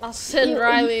 I'll send You-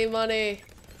 Riley money.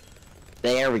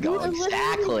 There we go. You're literally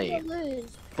Exactly. gonna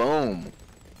lose. Boom.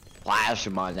 Flash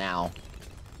him on now.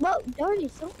 Bro,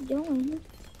 Dardace, what are you doing?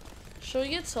 Should we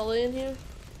get Sully in here?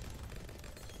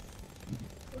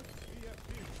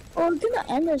 Oh, we're gonna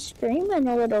end the stream in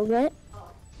a little bit.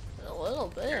 A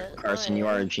little bit. Carson, you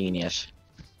are a genius.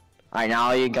 Alright, now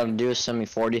all you gotta do is send me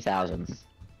 40,000.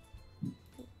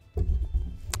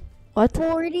 What?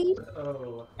 40,000?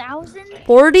 Oh.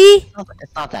 40?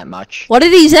 It's not that much. What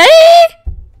did he say?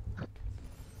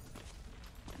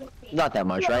 Not that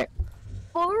much, right?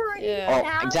 40,000?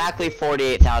 Yeah. Oh, exactly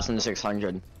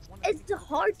 48,600. It's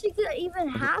hard to get even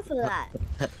half of that.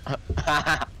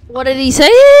 What did he say?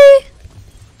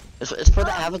 It's for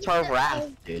the Avatar of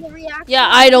Wrath, dude. The reaction Yeah,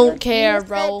 I video don't care, said-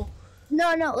 bro.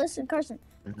 No, listen, Carson.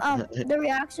 The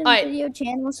reaction Alright. video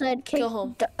channel said kick Go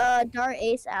home. Dart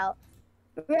Ace out.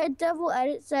 Red Devil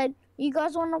Edit said, you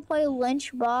guys want to play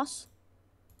Lynch Boss?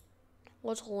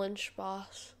 What's Lynch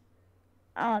Boss?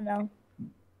 I don't know.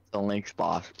 The Lynch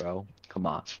boss, bro. Come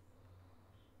on.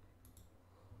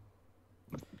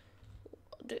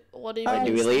 What do you Alright,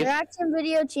 mean? do we leave? Reaction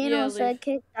video channel Yeah, said leave.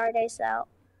 kick Dart Ace out.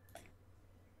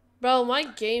 Bro, my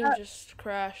game just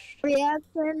crashed.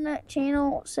 Reaction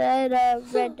channel said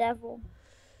Red Devil.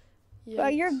 Bro, Yeah,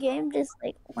 your game just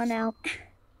like went out.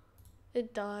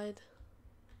 it died.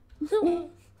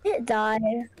 It died.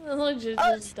 It legit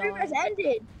Oh, the just stream has died.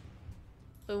 ended.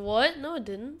 Wait, what? No, it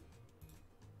didn't.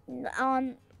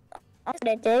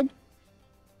 It did.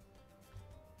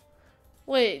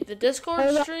 Wait, the Discord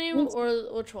Hold on. stream or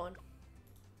which one?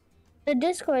 The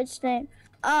Discord stream.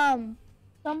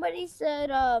 Somebody said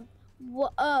the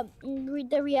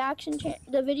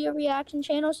video reaction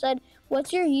channel said,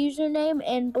 "What's your username?"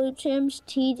 and Blue Tim's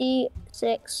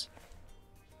TD6.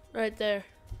 Right there.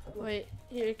 Wait,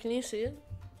 here, can you see it?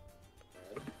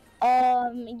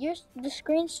 The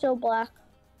screen's still black.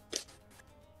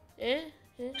 Eh?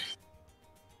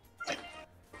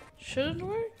 Should it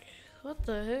work? What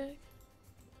the heck?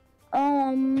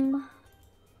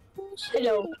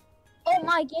 Hello. Oh,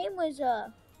 my game was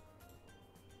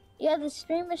yeah, the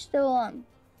stream is still on.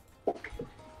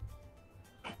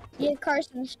 Yeah,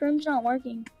 Carson, the stream's not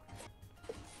working.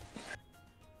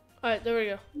 Alright, there we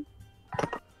go.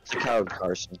 It's a code,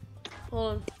 Carson.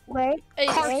 Hold on. Wait. Hey,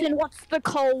 Carson, what's the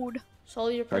code?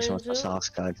 Sully, you're Carson, playing what's the too? sauce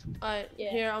code? Alright, Yeah.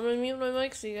 here, I'm gonna mute my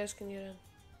mic so you guys can get in.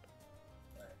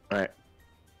 Alright.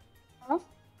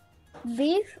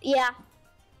 Beef? Yeah.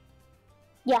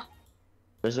 What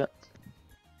is it?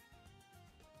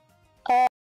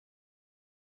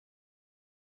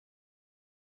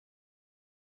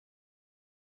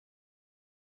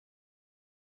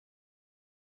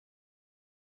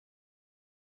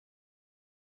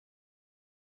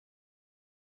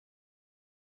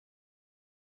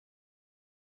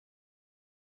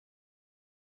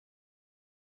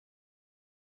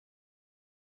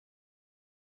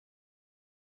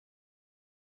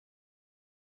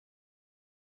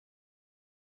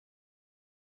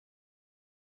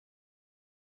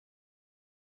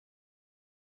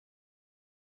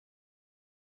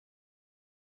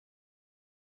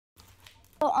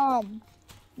 Oh,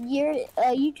 your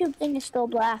YouTube thing is still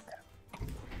black.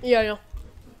 Yeah, I know.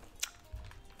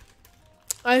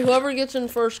 Alright, whoever gets in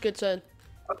first gets in.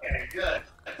 Okay,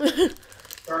 good.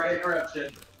 Sorry,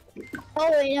 interruption.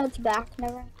 Oh, wait, no, it's back.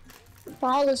 Never.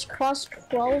 Wow, this Cross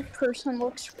 12 person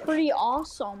looks pretty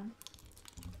awesome.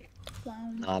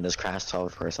 Wow. This Crash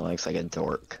 12 person looks like a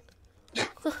dork.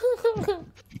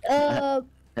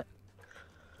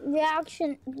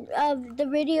 Reaction the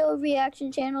video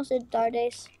reaction channel said Dart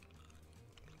Ace.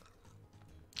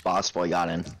 Boss boy got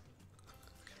in.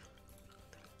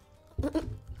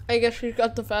 I guess you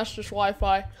got the fastest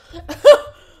Wi-Fi.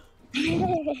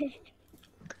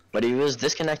 But he was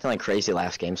disconnecting like crazy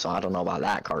last game, so I don't know about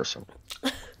that, Carson.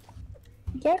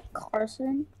 Yeah,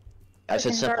 Carson. I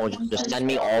said simple, just send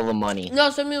me all the money. No,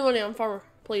 send me the money, I'm farmer,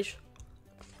 please.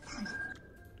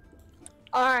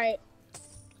 Alright.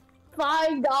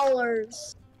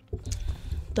 $5.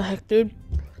 The heck, dude?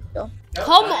 Nope,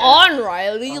 Come not on,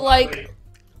 Riley, yet. like...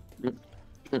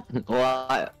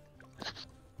 Well,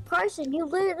 Carson, you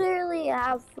literally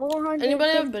have 400.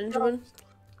 Anybody have Benjamin?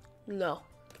 No.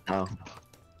 no.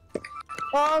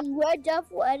 Red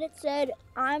Devil Edit said,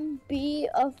 "I'm be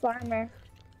a farmer."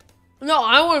 No,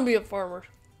 I want to be a farmer.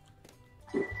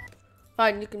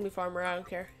 Fine, you can be farmer, I don't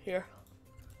care. Here.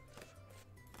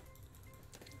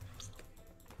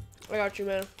 I got you,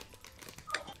 man.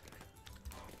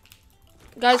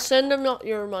 Guys, send him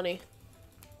your money.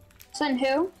 Send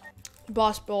who?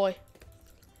 Boss boy.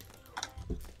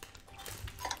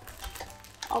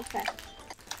 Okay.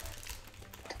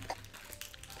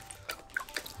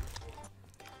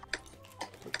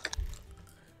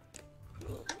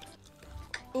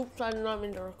 Oops, I did not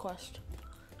mean to request.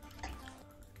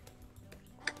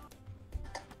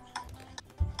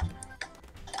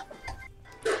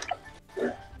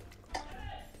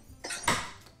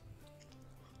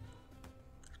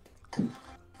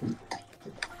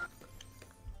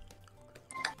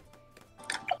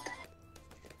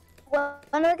 Well,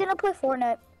 When are we gonna play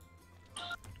Fortnite?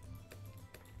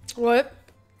 What?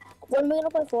 When are we gonna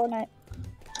play Fortnite?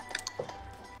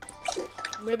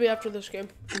 Maybe after this game.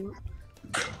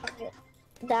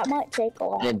 That might take a In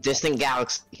while. a distant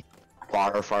galaxy,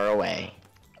 far, far away.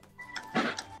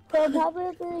 So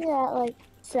probably at like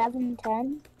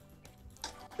 7:10.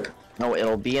 No,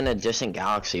 it'll be in a distant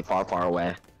galaxy, far, far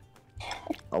away.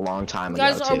 A long time ago,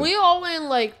 Guys, are too. we all in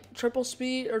like triple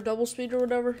speed or double speed or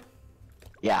whatever?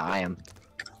 Yeah, I am.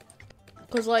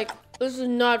 Cause like this does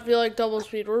not feel like double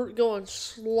speed. We're going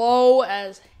slow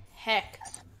as heck.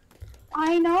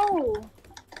 I know.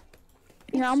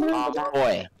 Yeah, I'm gonna Oh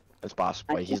boy, it's Boss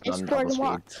Boy. He's done Discord double and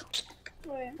speed. watch.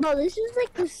 Wait. No, this is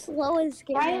like the slowest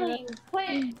game. Riley, put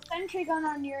sentry gun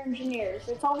on your engineers.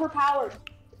 It's overpowered.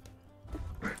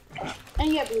 And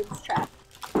you have boost trap.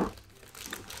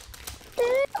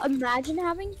 Imagine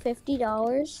having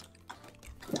 $50.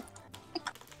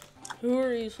 Who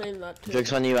are you saying that to?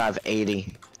 Jokes on you, have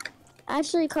 80.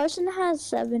 Actually, Carson has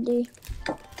 70.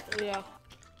 Yeah.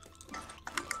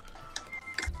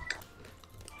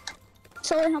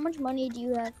 Sully, how much money do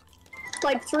you have?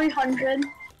 Like 300.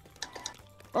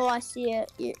 Oh, I see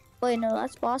it. Wait, no,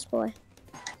 that's Boss Boy.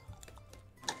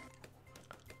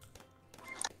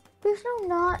 There's no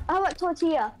not. How about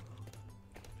tortilla?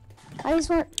 I just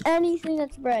want anything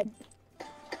that's bread.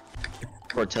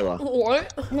 Tortilla.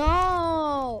 What?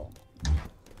 No.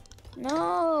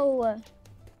 No.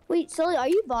 Wait, Sully, are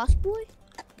you Boss Boy?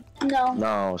 No.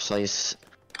 No, so he's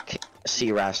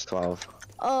CRAS 12.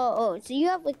 Oh, so you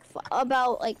have like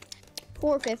about like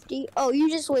 450. Oh, you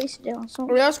just wasted it on Are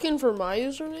something. you asking for my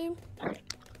username?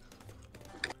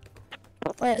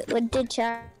 Wait, what did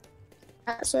chat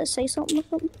say something or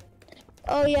something?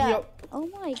 Oh yeah. Yep. Oh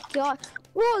my god.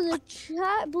 Bro, the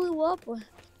chat blew up.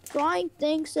 Drawing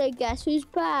things say guess who's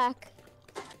back.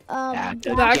 Back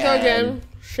Back Again. again.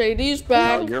 Shady's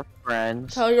Tell back. your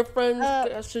friends. Tell your friends. Uh,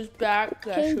 Guess who's back.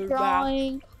 Guess King who's back.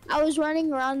 drawing. I was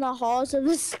running around the halls of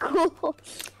the school.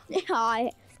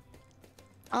 Hi.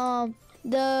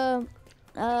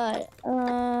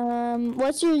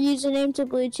 What's your username to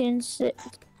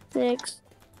BlueChin6?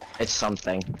 It's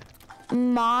something.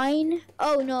 Mine?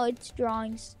 Oh no, it's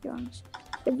drawings.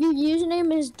 If your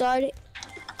username is Dardays,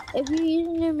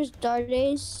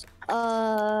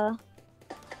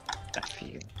 F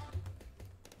you.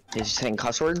 Is he saying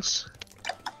cuss words?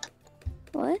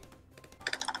 what?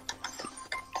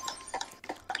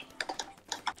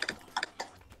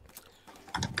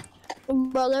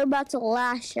 Bro, they're about to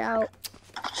lash out.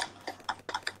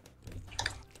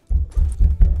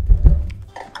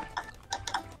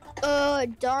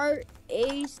 Dart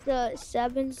Ace the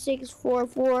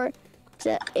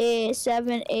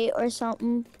 764478 or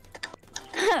something.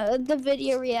 The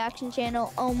video reaction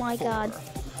channel. Oh my god.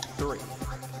 3,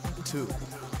 2,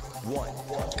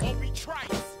 1. Obi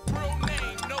Trice, real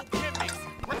name, no gimmicks.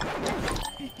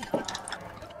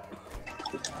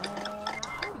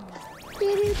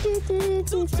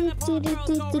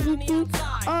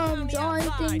 Drawing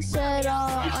things said,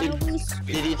 I always I'm on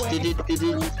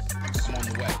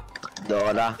the way.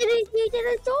 Dora.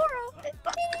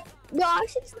 Bro, I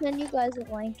should send you guys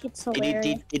a link. It's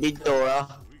hilarious.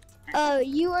 Dora.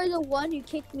 You are the one who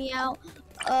kicked me out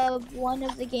of one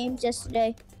of the games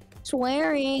yesterday.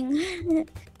 Swearing.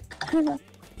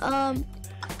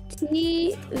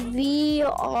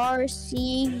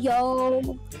 TVRC, yo.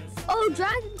 Oh,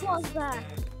 Dragon Claw's back.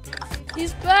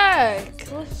 He's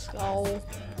back. Let's go.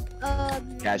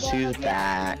 Guess who's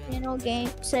back? Channel game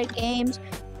said games.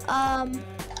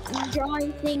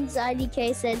 Drawing things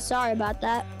IDK said sorry about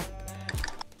that.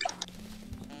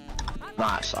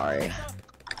 Not sorry.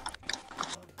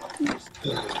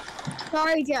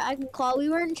 Sorry, Dragon Claw. We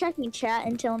weren't checking chat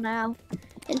until now.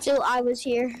 Until I was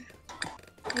here.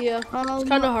 Yeah. It's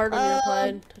kind of hard when you're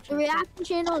playing. The reaction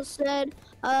channel said,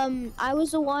 I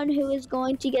was the one who was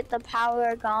going to get the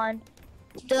Paragon.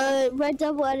 The Red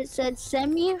Devil edit said,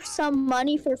 send me some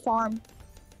money for farm.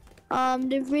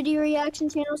 The video reaction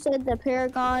channel said the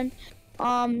Paragon.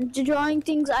 The drawing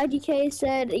things IDK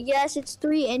said, yes, it's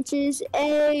 3 inches.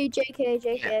 Hey,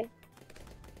 JK.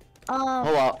 Hold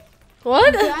up.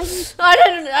 What? Dragon-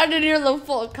 I didn't hear the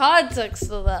full context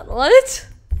of that. What?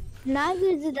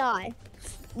 Neither did I.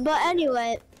 But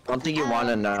anyway, I don't think you want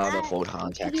to know the full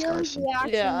context, video Carson. reaction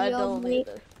Yeah, I will don't make-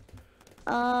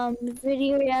 either. The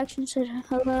video reaction said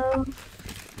hello.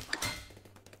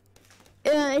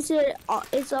 Yeah, it said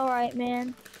it's alright,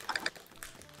 man.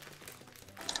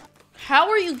 How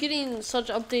are you getting such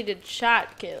updated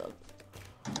chat, Caleb?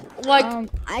 Like,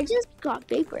 I just got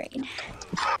big brain.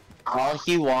 All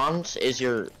he wants is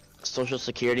your social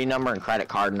security number and credit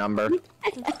card number.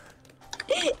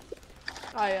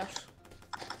 Ah, yes.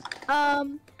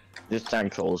 Just time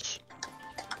trolls.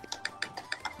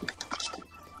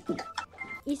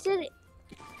 He said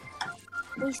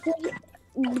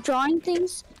drawing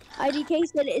things. IDK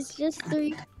said it's just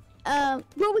 3. Well,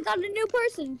 we got a new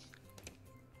person.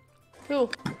 Who?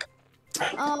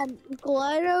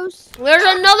 GLaDOS. There's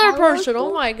another Hello? person.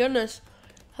 Oh my goodness.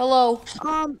 Hello.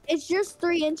 It's just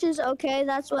 3 inches. Okay,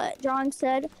 that's what drawing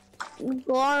said.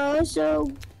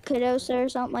 GLaDOS, Kadosa or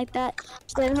something like that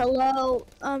said hello.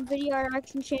 Video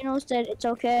reaction channel said it's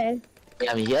okay.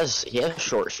 Yeah, I mean, he has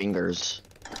short fingers.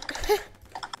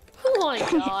 Oh my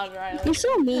god, Riley. You're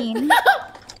so mean.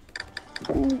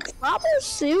 Stop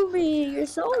assuming. You're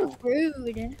so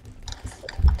rude.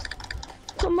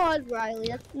 Come on, Riley.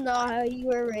 That's not how you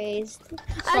were raised.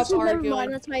 Actually, never arguing.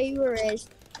 mind. That's how you were raised.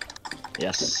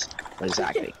 Yes,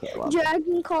 exactly.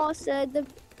 Dragon Call said the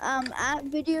at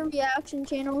video reaction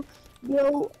channel.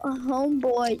 Yo,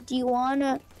 homeboy, do you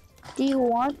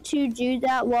want to do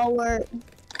that while we're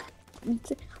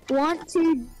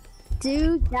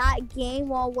game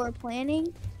while we're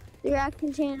planning? The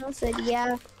reaction channel said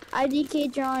yeah.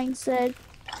 IDK drawing said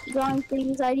drawing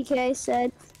things. IDK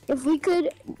said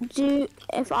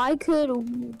if I could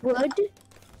would.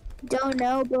 Don't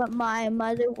know, but my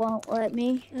mother won't let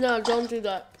me. No, don't do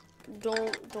that.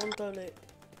 Don't donate.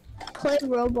 Play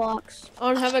Roblox.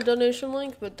 I don't have a donation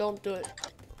link, but don't do it.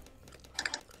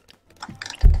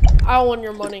 I don't want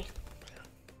your money.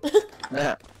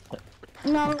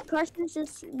 No, Carson's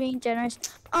just being generous.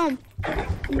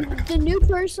 The new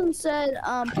person said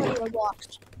play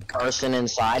Roblox. Person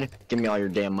inside, give me all your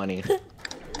damn money.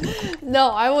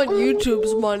 No, I want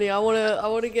YouTube's money. I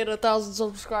wanna get 1,000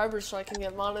 subscribers so I can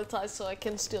get monetized so I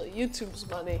can steal YouTube's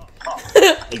money.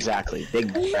 Exactly,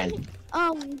 big friend.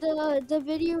 The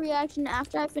video reaction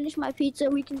after I finish my pizza,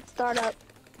 we can start up.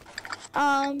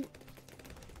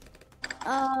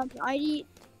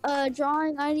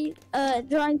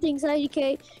 Drawing things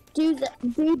IDK. Do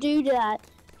that.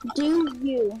 Do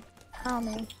you? Tell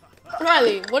me.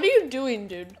 Riley, what are you doing,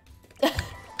 dude?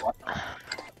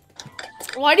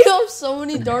 Why do you have so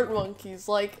many dart monkeys?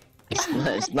 Like,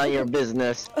 It's not your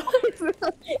business. You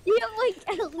have like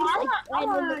at least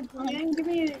like Give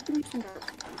me some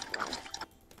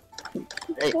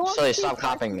Hey, Sully, stop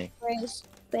copying me.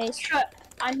 Base. Shut.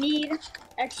 I need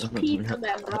XP for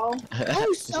them, bro.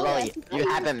 Oh, Sully, you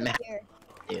haven't met.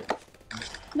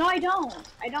 No, I don't.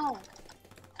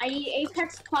 I need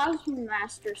Apex Plasma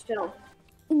Master still.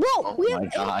 Whoa, Oh we my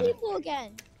have God. 8 people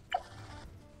again.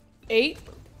 8?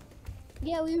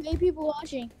 Yeah, we have 8 people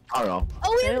watching. I don't know.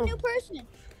 Oh, we have a Damn. new person.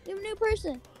 We have a new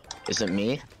person. Is it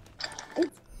me?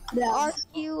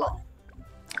 RQ.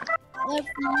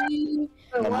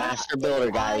 I'm a master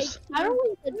builder, guys. How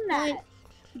do we do that?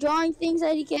 Drawing things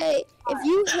IDK. If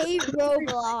you hate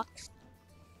Roblox,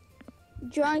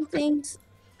 drawing things,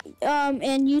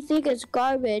 and you think it's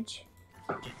garbage.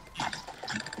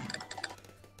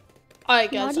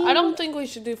 Alright, guys. What do I you- don't think we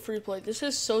should do free play. This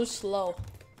is so slow.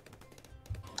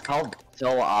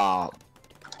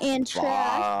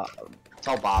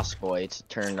 Tell Boss Boy to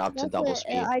turn up to That's double what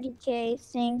speed. IDK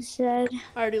thing said.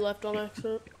 I already left on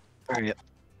accident.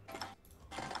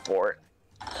 Four.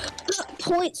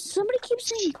 Points. Somebody keeps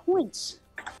saying points.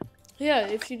 Yeah,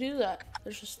 if you do that.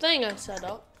 There's this thing I set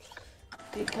up.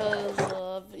 Because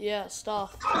of,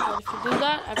 stuff. But if you do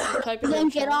that, after you type it Then in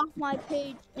get chat- off my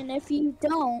page, and if you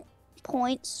don't,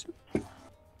 points.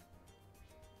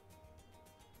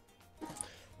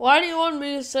 Why do you want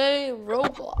me to say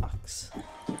Roblox?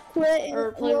 Quit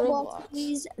Or play Roblox.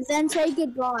 please. Then say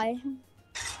goodbye.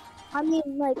 I mean,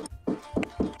 like,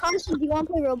 Carson, do you want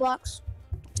to play Roblox?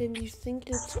 And you think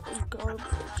it's garbage?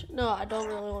 No, I don't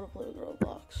really want to play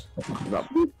Roblox.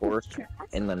 The fork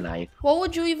and the knife. What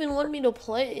would you even want me to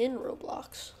play in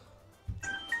Roblox?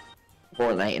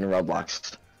 Fortnite and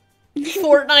Roblox.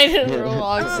 Fortnite and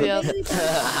Roblox, yeah.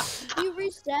 Basically, you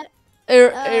reset.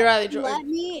 Hey, Riley, join. Let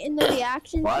me in the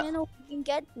reaction What? channel.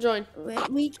 Join.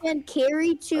 We can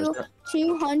carry to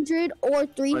 200 or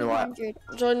 300.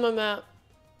 Join my map.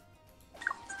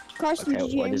 Carson, Okay,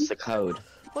 did you what hear is me? the code?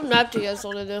 What map do you guys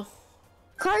want to do?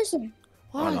 Carson,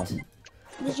 I don't What? know.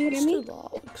 did you hear Let's me? do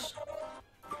logs.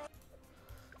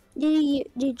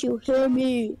 Did you hear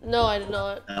me? No, I did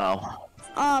not.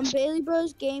 No. Bailey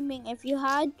Bros Gaming. If you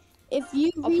I'll put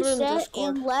it in reset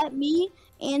Discord. and let me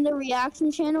and the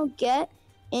reaction channel get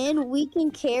in, we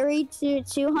can carry to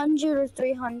 200 or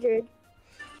 300.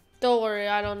 Don't worry,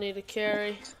 I don't need to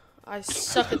carry. I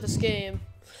suck at this game.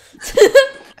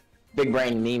 Big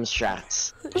brain meme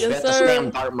shots. Yes, We have to sir.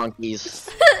 spam dart monkeys.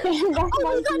 Oh, we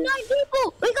got 9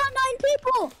 people! We got 9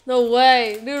 people! No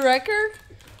way. New record?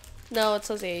 No, it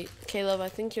says 8. Caleb, I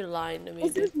think you're lying to me.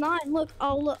 This Dude. is 9. Look,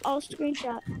 I'll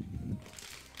screenshot.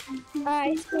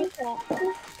 Alright, screenshot.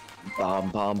 Bum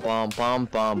bum bum bum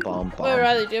bum bum bum. Wait,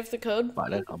 Riley, do you have the code?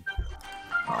 Find it. Oh,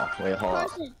 wait, hold up.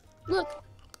 Carson, look.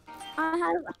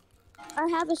 I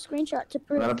have a screenshot to I'm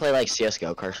prove. gonna play like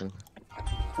CS:GO, Carson.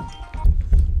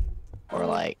 Or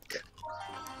like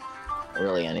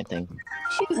really anything.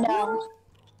 No.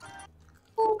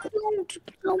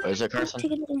 What is it, Carson?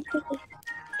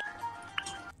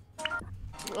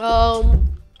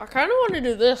 I kind of want to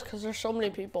do this because there's so many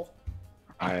people.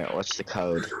 All right, what's the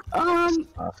code?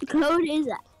 The code is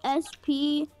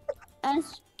HSP.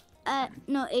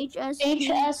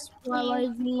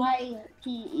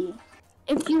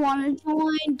 If you want to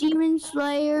join Demon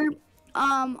Slayer,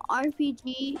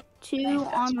 RPG 2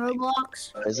 on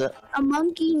Roblox, What is it? a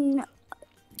monkey.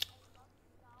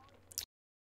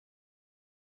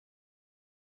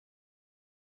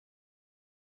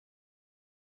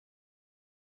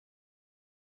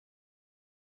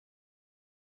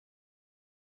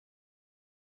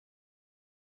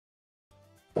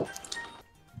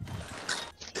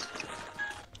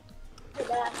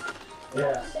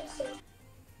 Yeah.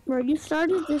 Bro, you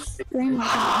started this stream like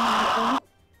an hour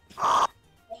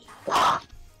ago.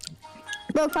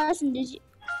 Bro, Carson, did you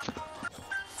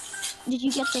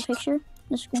get the picture?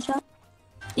 The screenshot?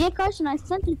 Yeah, Carson, I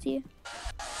sent it to you.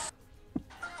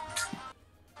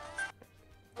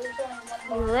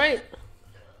 All right.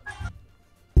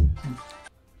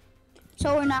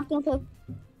 So we're not gonna play.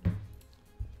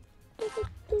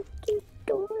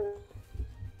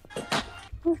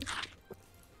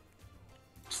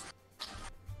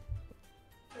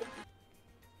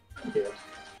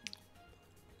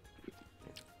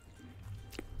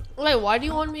 Wait, why do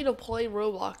you want me to play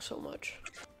Roblox so much?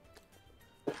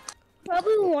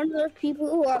 Probably one of those people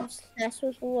who are obsessed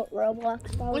with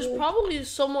Roblox. There's probably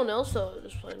someone else though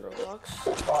that's playing Roblox.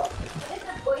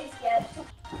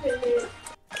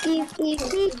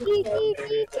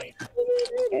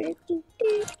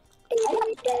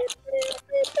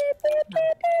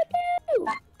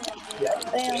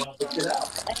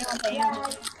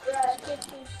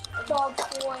 Oh,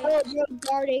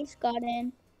 Guard Ace got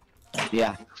in.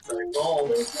 Yeah. Oh,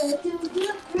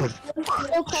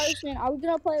 Carson, are we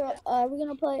gonna play? We're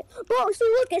gonna play. Bro, see,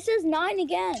 look, it says 9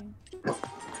 again.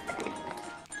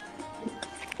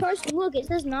 Carson, look, it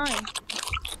says 9.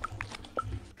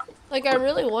 Like I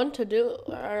really want to do,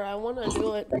 or I want to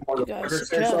do it, you guys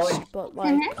suggest, but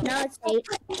like, Now it's 8.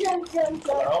 I'm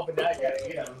hoping that guy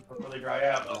get him before they dry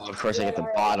out. Oh, of course I get the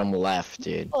bottom left,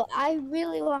 dude. Oh, I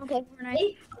really want to play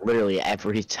Fortnite. Literally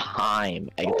every time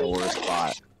I get the worst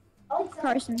spot.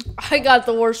 Carson. I got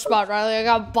the worst spot, Riley. I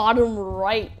got bottom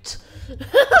right.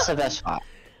 What's the best spot?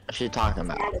 What are you talking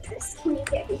about?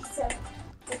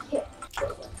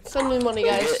 Send me money,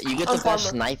 guys. You get I'm the best farmer.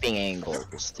 sniping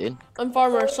angles, dude. I'm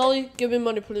farmer. Sully, give me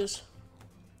money, please.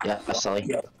 Yeah, Sully.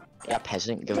 Yeah,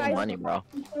 peasant, give me money, bro.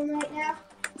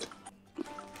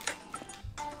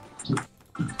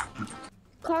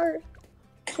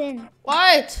 Carson.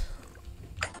 What?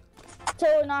 So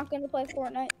we're not gonna play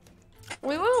Fortnite.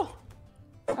 We will.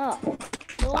 Oh, A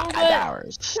little 5 bit.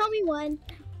 hours. tell me when.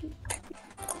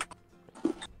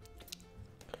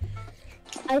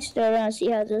 I still want to see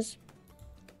how this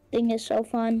thing is so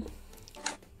fun.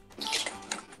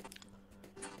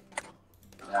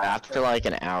 After like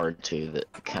an hour or two, that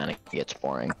kind of gets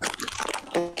boring.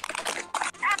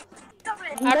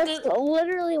 That's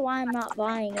literally why I'm not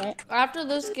buying it. After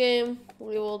this game,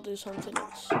 we will do something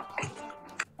else.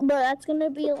 But that's gonna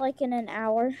be like in an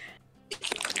hour.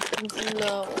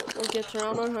 No, we'll get to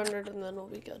around 100 and then we'll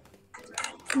be good.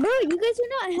 Bro, you guys are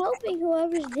not helping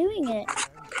whoever's doing it.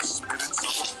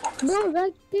 Bro,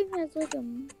 that thing has like a...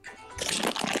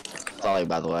 Sully,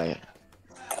 by the way.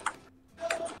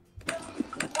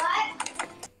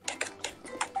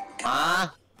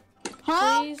 Ah?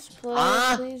 Huh? Please play,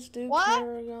 Huh? please do What?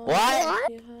 Paragon.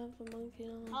 What? You have a monkey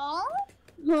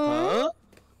on.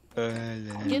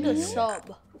 Huh? Get a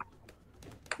sub.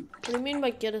 What do you mean by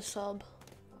get a sub?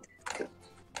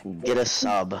 Get a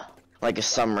sub. Like a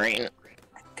submarine.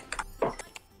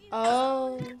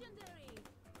 Oh.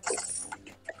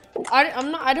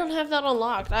 I don't have that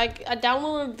unlocked. I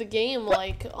downloaded the game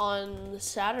like on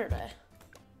Saturday.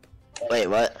 Wait,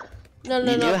 what? No, You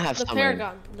do no, have the submarine.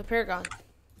 Paragon. The Paragon.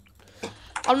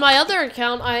 On my other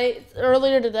account,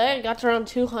 earlier today I got to around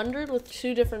 200 with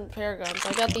 2 different Paragons.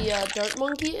 I got the Dirt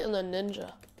Monkey and the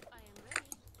Ninja.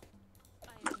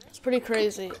 It's pretty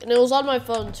crazy, and it was on my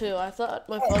phone too. I thought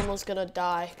my phone was gonna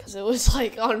die because it was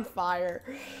like on fire.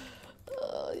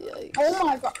 Yikes. Oh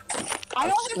my god. I I'm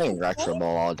don't just playing Retro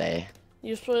Ball all day.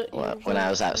 You split when I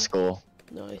was at school.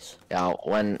 Nice. Yeah,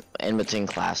 when in between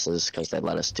classes, because they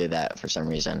let us do that for some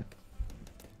reason.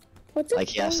 What's a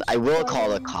Like, yes, phone I will call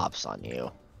the starting? cops on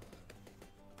you.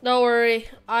 Don't worry.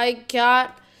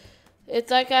 If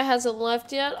that guy hasn't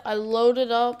left yet, I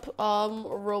loaded up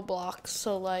Roblox.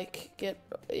 So like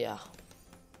yeah.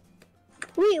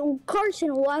 Wait,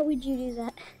 Carson, why would you do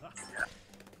that?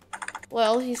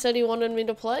 Well, he said he wanted me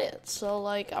to play it, so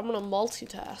like I'm gonna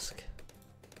multitask.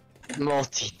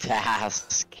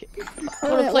 Multitask. I'm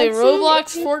gonna play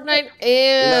Roblox, Fortnite,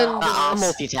 and I'll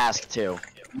multitask too.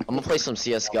 I'm gonna play some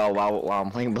CS:GO while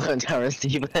I'm playing Blood Towers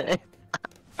Demon. Wait.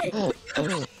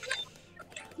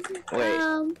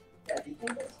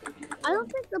 I don't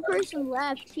think the person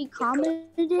left. He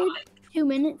commented 2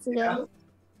 minutes ago.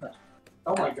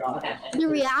 Oh my god. The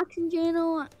reaction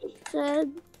channel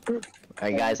said.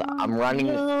 Alright guys, I'm running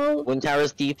No. Blood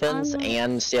Towers defense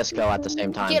and CS:GO at the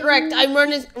same time. get wrecked. I'm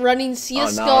running Oh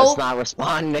CS:GO. no, it's not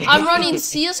responding. I'm running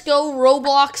CS:GO,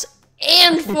 Roblox,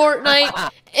 and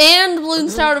Fortnite, and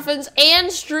Bloons Tower Defense,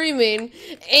 and streaming,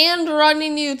 and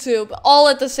running YouTube, all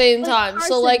at the same time.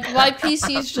 So, like, my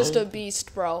PC's just a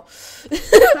beast, bro.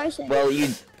 Carson. Well,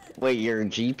 wait, your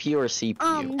GPU or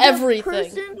CPU? The Everything.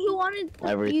 person who wanted to,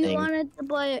 Everything. You wanted to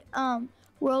play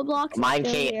Roblox. Mine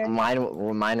is still can't.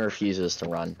 here. Mine refuses to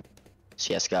run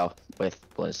CS:GO with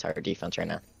Blood Tower defense right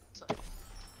now.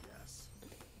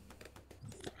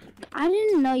 I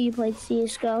didn't know you played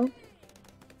CS:GO.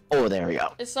 Oh, there we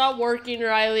go. It's not working,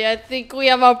 Riley. I think we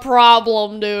have a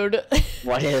problem, dude.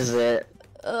 What is it?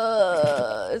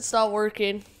 It's not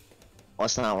working.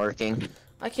 What's not working?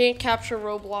 I can't capture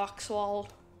Roblox while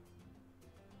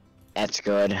That's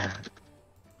good.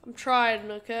 I'm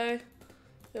trying, okay?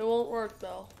 It won't work,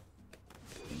 though.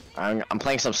 I'm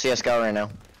playing some CS:GO right now.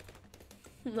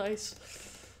 Nice.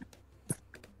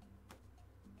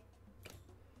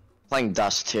 Playing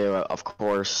Dust 2, of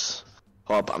course.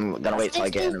 Hope I'm gonna wait till I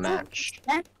get in a match.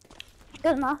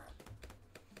 Good enough.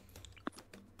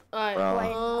 Alright,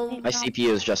 Bro. My CPU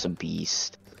is just a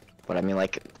beast. But I mean,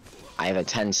 like, I have a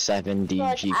 1070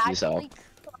 But GPU, so actually,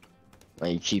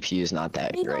 my GPU is not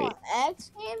that you know, great.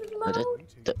 X Games But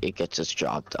mode. it gets its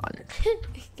job done.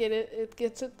 Get it? It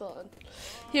gets it done.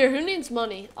 Here, who needs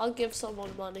money? I'll give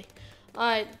someone money.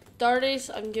 Alright, Dardace,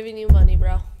 I'm giving you money,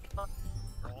 bro.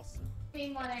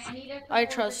 I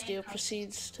trust you.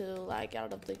 Proceeds to lag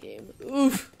out of the game.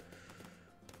 Oof.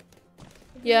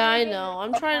 Yeah, I know.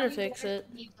 I'm trying to fix it.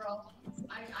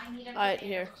 Alright,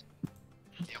 here.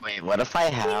 Wait, what if I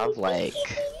have, like,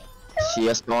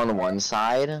 CS:GO on one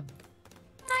side?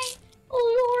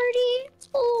 Lordy,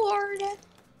 Lord. I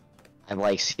have,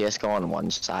 like, CS:GO on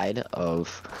one side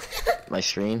of my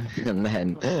screen, and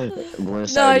then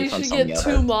Bloons No, Tower you defense should on get the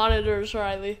 2 monitors,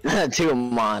 Riley. other. 2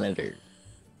 monitors.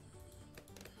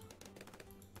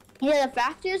 Yeah, the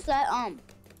fact is that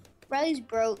Riley's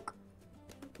broke.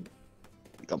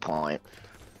 Good point.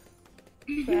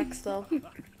 Facts, though.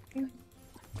 I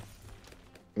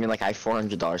mean, like, I have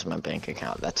 $400 in my bank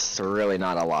account. That's really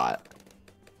not a lot.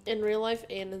 In real life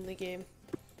and in the game.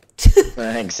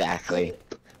 Exactly.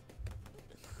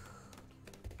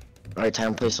 Alright,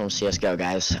 time to play some CS:GO,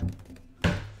 guys.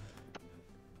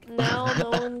 Now no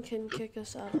one can kick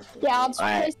us out of the Yeah, game. I'll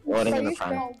Alright, play loading in the some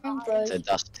front. first. It's a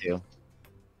Dust 2.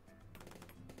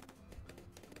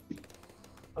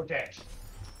 Okay.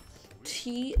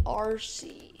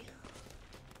 TRC.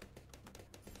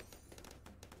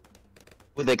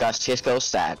 Ooh, they got CS:GO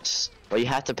stats, but you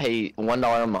have to pay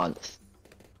 $1 a month.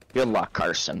 Good luck,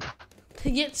 Carson.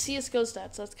 To get CSGO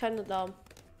stats, that's kind of dumb.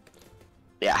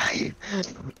 Yeah.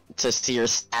 To see your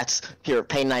stats, here,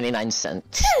 pay 99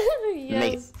 cents.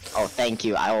 Yes. Oh, thank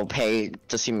you. I will pay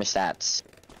to see my stats.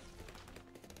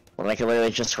 Well, I could literally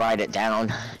just write it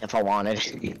down if I wanted.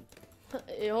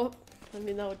 Yup. I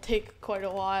mean, that would take quite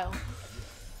a while.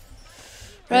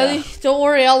 Riley, don't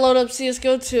worry, I'll load up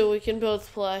CSGO too. We can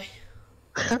both play.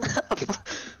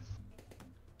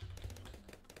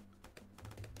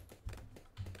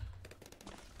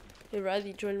 Hey,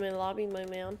 Riley, join my lobby, my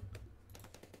man.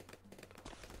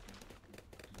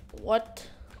 What?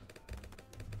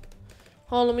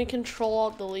 Hold on, let me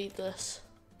Control-Alt-Delete this.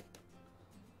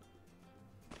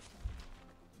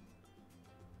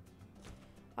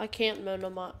 I can't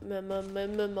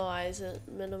minimize it.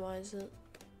 Minimize it.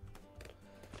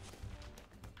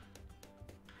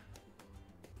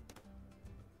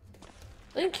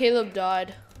 I think Caleb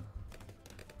died.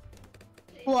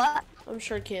 What? I'm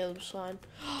sure Caleb's fine.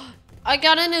 I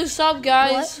got a new sub,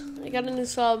 guys. I got a new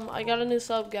sub. I got a new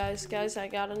sub, guys. Guys, I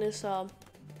got a new sub.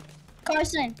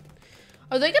 Carson.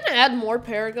 Are they gonna add more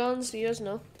Paragons? Do you guys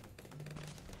know?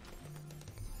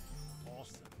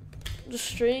 The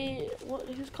stream. What?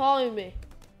 Who's calling me?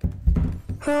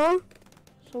 Huh?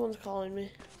 Someone's calling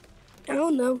me. I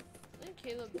don't know. I think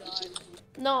Caleb died.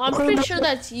 No, I'm pretty sure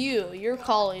that's you. You're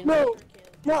calling me. No.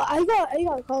 No, I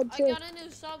got called I too. got a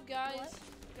new sub, guys.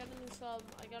 I got a new sub.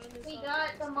 We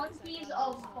got the monkeys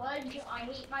of Fudge, I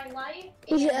Hate My Life,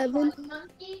 Is it and Evan? Fun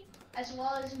Monkey, as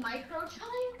well as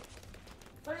Microchime.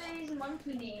 What are these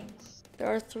monkey names? There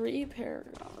are 3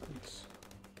 paragons.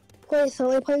 Wait, so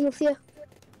we're playing with you?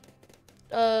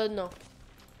 No.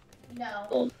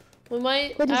 No. We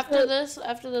might What is after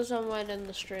that? this I might end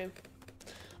the stream.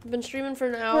 I've been streaming for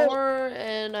an hour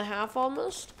and a half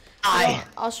almost. Die.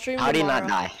 I'll stream How tomorrow. did he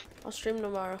not die? I'll stream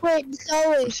tomorrow. Wait, I'm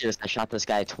Zoe. serious. I shot this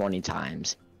guy 20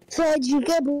 times. So did you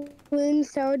get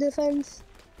Bloons Tower Defense?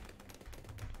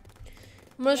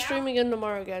 I'm gonna stream again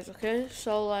tomorrow, guys, okay?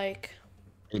 So like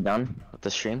You done with the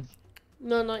stream?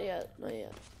 no, not yet. Not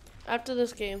yet. After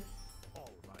this game.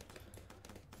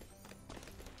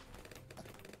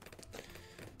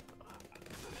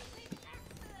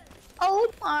 Oh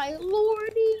my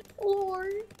lordy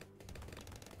lord.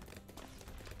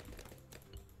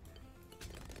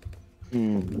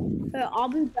 I'll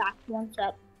be back one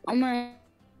sec. I'm gonna.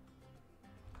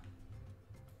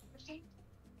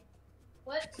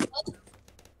 What?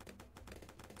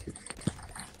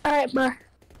 Alright, bro.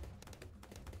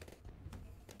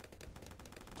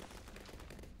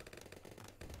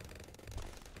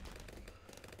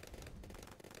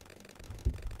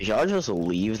 Did y'all just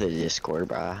leave the Discord,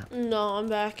 bruh? No, I'm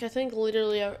back. I think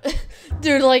literally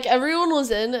dude, like everyone was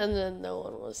in and then no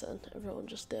one was in. Everyone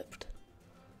just dipped.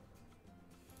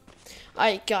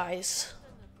 Alright, guys.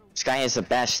 This guy has the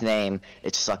best name.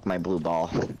 It's Suck My Blue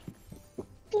Ball.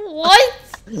 What?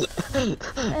 And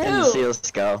Ew.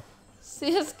 CSGO.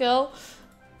 CSGO.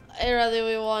 Hey, Riley,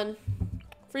 we won.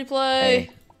 Free play.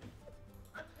 Hey.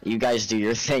 You guys do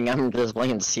your thing. I'm just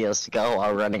playing CSGO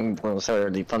while running Blue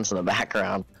defense in the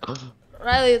background.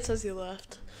 Riley, it says you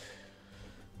left.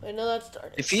 Wait, no, that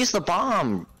started. Defuse the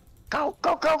bomb. Go,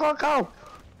 go, go, go, go.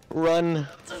 Run.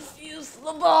 Defuse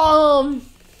the bomb.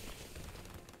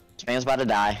 This man's about to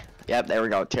die. Yep, there we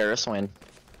go. Terrorists win.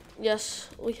 Yes,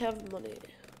 we have money.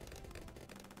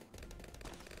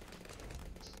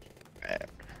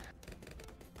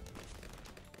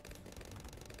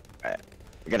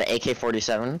 We got an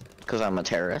AK-47 because I'm a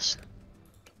terrorist.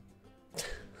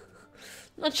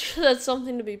 Not sure that's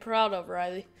something to be proud of,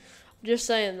 Riley. I'm just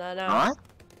saying that now. Not?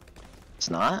 It's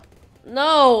not?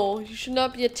 No, you should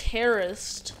not be a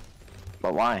terrorist.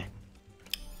 But why?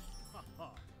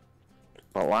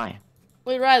 But why?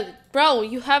 Wait, Riley, bro,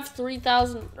 you have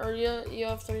 3,000, or you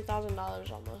have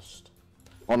 $3,000 almost.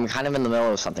 Well, I'm kind of in the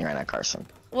middle of something right now, Carson.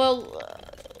 Well,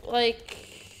 like,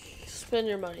 spend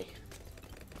your money.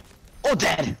 Oh,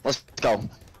 dead! Let's go.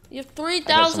 You have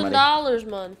 $3,000,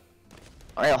 man.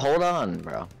 Alright, hold on,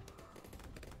 bro.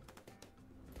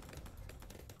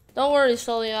 Don't worry,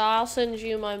 Sully. I'll send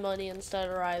you my money instead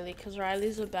of Riley, because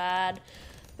Riley's a bad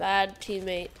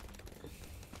teammate.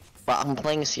 But I'm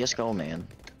playing CSGO, man.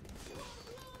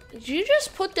 Did you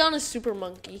just put down a super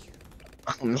monkey?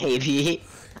 Maybe.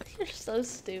 You're so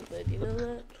stupid, you know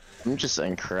that? I'm just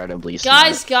incredibly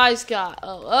smart. Guys.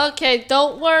 Oh, okay,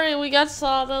 don't worry. We got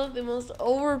Sada, the most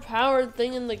overpowered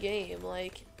thing in the game.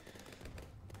 Like,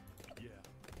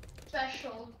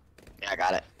 Special. Yeah, I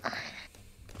got it.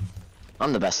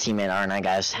 I'm the best teammate, aren't I,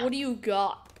 guys? what do you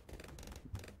got?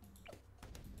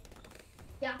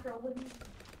 Yeah, bro. What do you...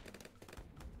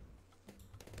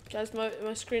 Guys,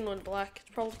 my screen went black.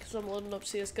 It's probably because I'm loading up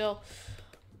CSGO.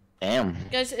 Damn.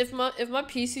 Guys, if my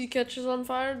PC catches on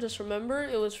fire, just remember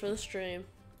it was for the stream.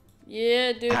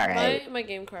 Yeah, dude, Alright. my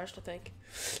game crashed, I think.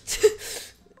 For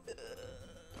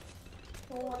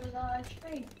the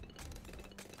stream.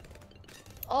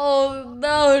 Oh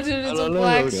no, dude, it's a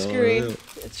black no, screen. no.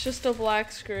 It's just a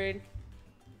black screen.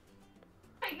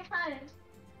 Oh my god.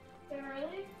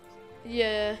 Really?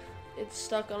 Yeah, it's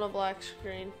stuck on a black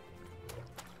screen.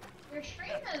 Your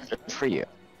stream is... Good for you.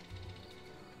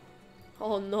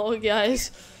 Oh no,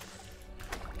 guys.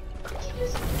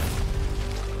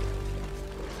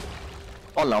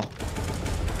 Oh no.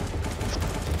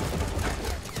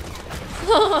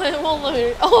 It won't let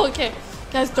me. Oh, okay.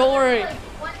 Guys, don't worry.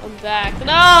 I'm back.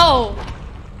 No!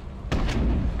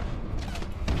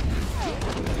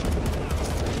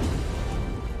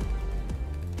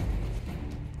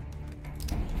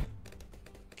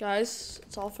 Guys,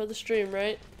 it's all for the stream,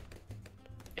 right?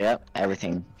 Yep,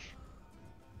 everything.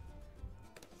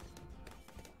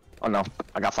 Oh no,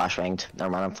 I got flashbanged. Never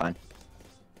mind, I'm fine.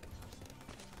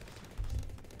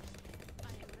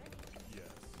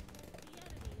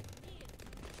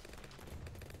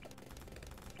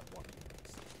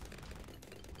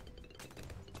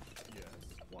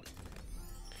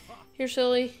 Here,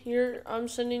 silly. I'm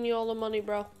sending you all the money,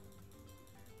 bro.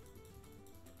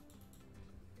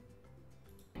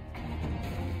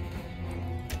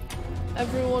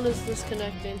 Everyone is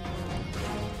disconnecting.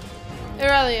 Hey,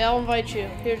 Riley, I'll invite you.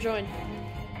 Here, join.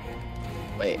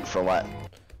 Wait, for what?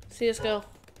 CSGO.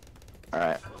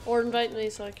 Alright. Or invite me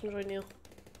so I can join you.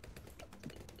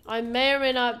 I may or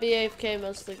may not be AFK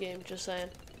most of the game, just saying.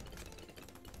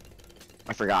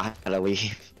 I forgot how to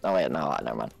leave. Oh wait, no,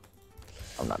 never mind.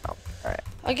 I'm not no. Alright.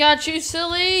 I got you,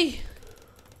 silly!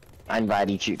 I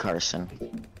invited you, Carson.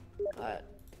 Alright.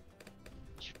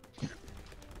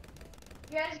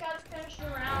 You guys gotta finish the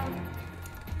round.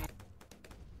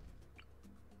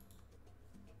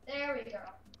 There we go.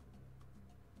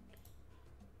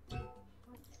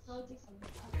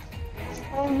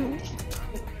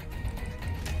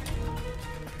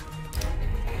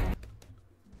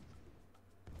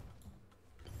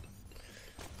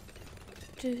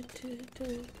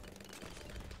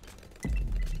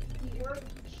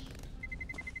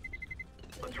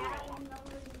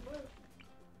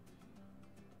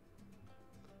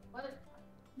 What?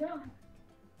 No.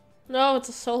 No,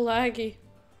 it's so laggy.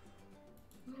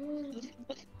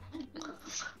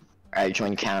 Alright,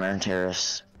 join counter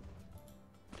terrorists.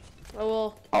 I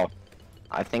will. Oh,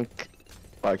 I think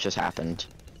what just happened.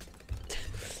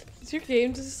 Is your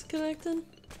game disconnected?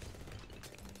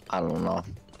 I don't know.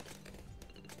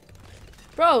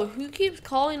 Bro, who keeps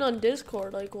calling on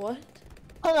Discord? Like, what?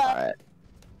 Hello. Alright.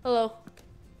 Hello.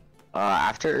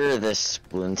 After this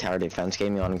Balloon Tower Defense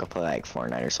game, you wanna go play like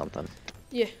Fortnite or something?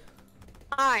 Yeah.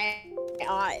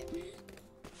 Alright.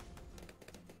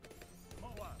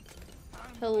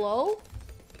 Hello?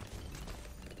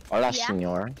 Hola, Yeah.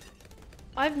 senor.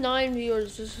 I have 9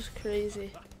 viewers. This is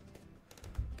crazy.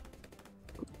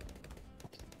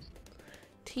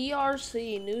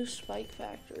 TRC, new spike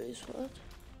factories. What?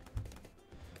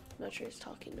 I'm not sure he's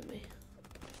talking to me.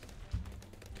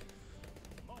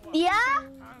 Yeah?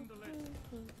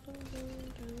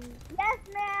 Yes,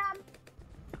 ma'am.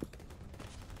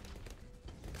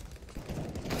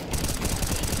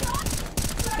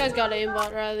 This guy's got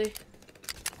aimbot, Riley.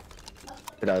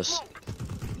 Who does?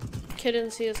 Kid in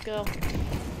CSGO.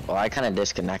 Well, I kinda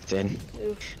disconnected.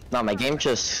 Oof. No, my game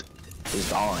just is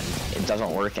gone. It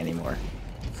doesn't work anymore.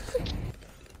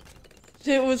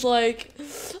 It was like,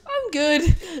 I'm good,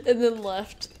 and then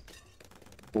left.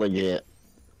 Legit.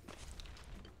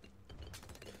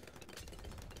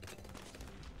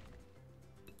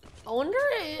 I wonder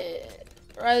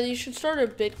Riley, you should start a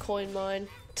Bitcoin mine.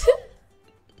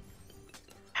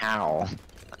 How?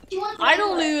 I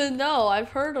don't even know. I've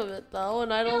heard of it though,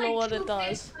 and I don't know what it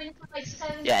does.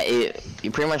 Yeah,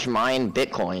 you pretty much mine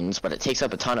bitcoins, but it takes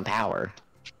up a ton of power.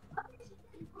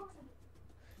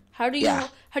 How do Yeah.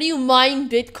 you mine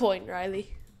Bitcoin,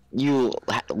 Riley? You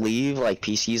leave like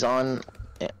PCs on,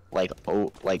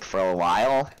 like for a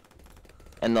while,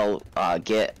 and they'll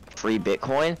get free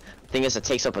Bitcoin. Thing is, it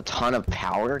takes up a ton of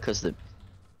power because the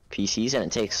PCs, and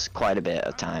it takes quite a bit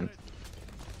of time.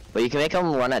 But you can make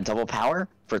them run at double power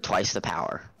for twice the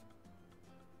power.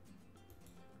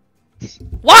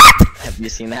 What? Have you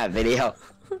seen that video?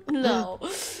 No,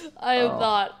 I am Oh.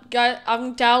 not. Guys,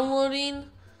 I'm downloading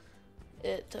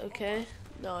it. Okay.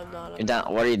 No, I'm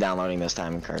not. What are you downloading this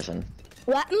time, Carson?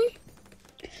 What? Wait,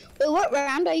 what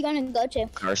round are you gonna go to?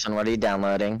 Carson, what are you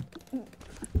downloading?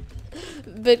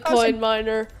 Bitcoin Carson.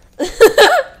 miner.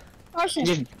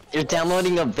 Carson. You're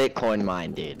downloading a Bitcoin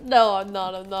mine, dude. No, I'm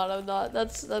not. I'm not.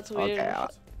 That's weird. Okay,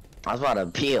 I was about to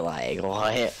be like,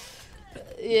 what?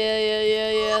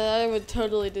 Yeah. I would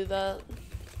totally do that.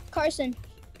 Carson.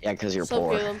 Yeah, because you're What's up,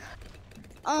 poor.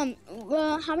 Caleb?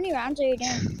 Well, how many rounds are you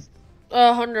doing?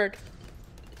 100.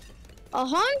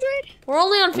 100? We're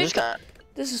only on I'm just 50. gonna,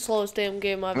 This is the slowest damn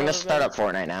game I've I'm gonna ever start been.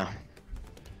 up Fortnite now.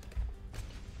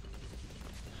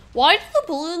 Why do the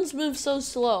balloons move so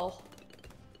slow?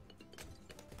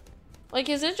 Like,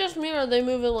 is it just me or are they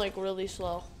moving like really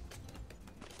slow?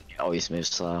 It always moves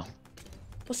slow.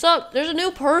 What's up? There's a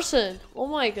new person. Oh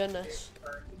my goodness.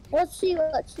 Let's see.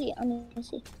 Let me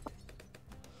see.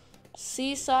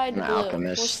 Seaside An Blue.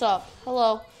 alchemist. What's up?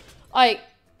 Hello. I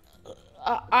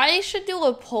should do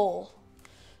a poll.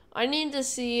 I need to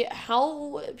see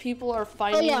how people are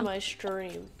finding yeah. my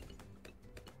stream.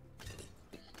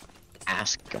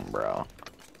 Ask him, bro.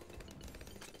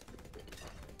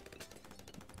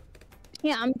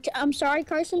 Yeah, I'm sorry,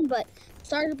 Carson, but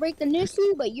sorry to break the news to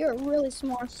you, but you're a really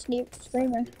smart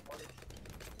streamer.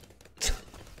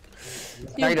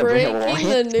 You Sorry to bring it breaking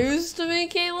on. the news to me,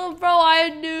 Caleb? Bro, I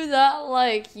knew that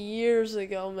like years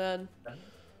ago, man.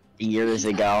 Years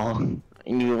ago.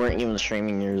 You weren't even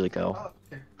streaming years ago.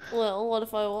 Well, what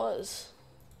if I was?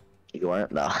 You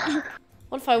weren't though.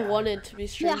 What if I wanted to be Yeah,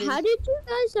 streaming? how did you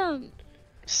guys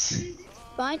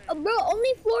find? Oh, bro,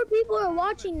 only 4 people are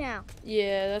watching now.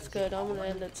 Yeah, that's good. I'm gonna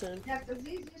end it soon. Yeah, because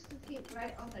these used to keep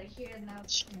right under here and now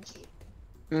it's empty.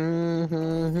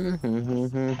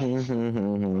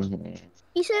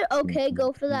 He said, "Okay,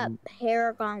 go for that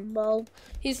Paragon bow."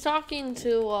 He's talking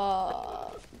to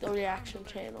the reaction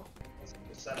channel.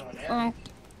 Settling in. Oh.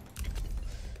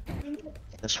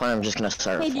 This one I'm just gonna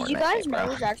start. Hey, a did you Fortnite guys game, know bro.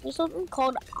 there's actually something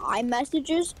called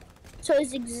iMessages? So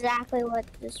it's exactly what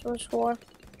this was for.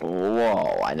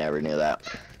 Whoa, I never knew that.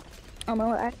 I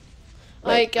know that.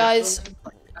 Alright, guys.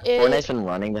 Fortnite's been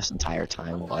running this entire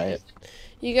time. What?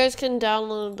 You guys can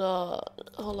download.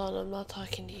 Hold on, I'm not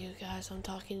talking to you guys. I'm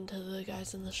talking to the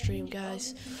guys in the stream,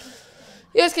 guys.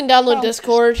 You guys can download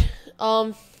Discord.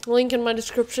 Link in my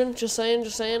description. Just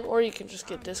saying. Or you can just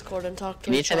get Discord and talk to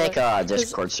You need each to make other. a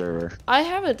Discord server. I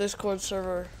have a Discord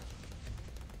server.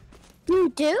 You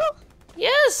do?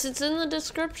 Yes, it's in the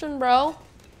description, bro.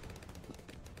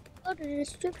 Go to the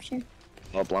description.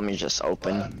 Well, let me just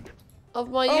open.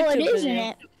 Of my Oh, YouTube it is in video.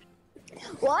 it.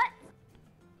 What?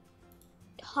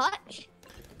 Touch?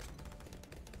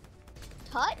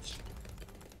 Touch?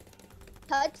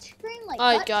 Touch screen like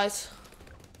Alright, touch? guys.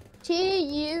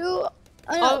 T-U...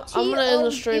 I'm gonna end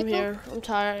the stream T-O-U. here. I'm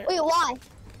tired. Wait, why?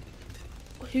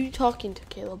 Who are you talking to,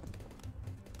 Caleb?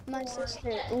 My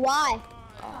sister. Why?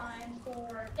 Time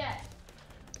for death.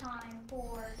 Time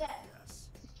for death.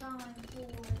 Time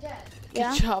for death.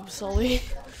 Yeah? Good job, Sully.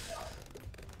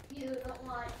 You don't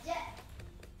like death.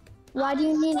 Why do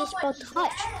you need to spell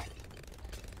touch?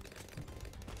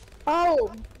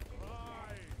 Oh.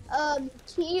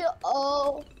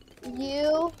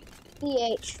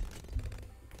 T-O-U-C-H.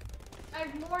 I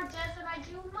have more death than I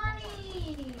do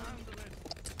money.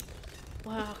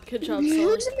 Wow, good job, Sully.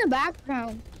 Who's in the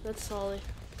background? That's Sully.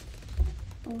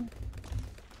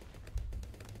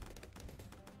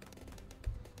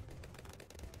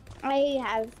 I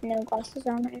have no glasses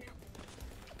on right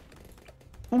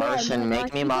now. Carson,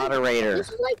 make me moderator. This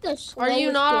is like the Are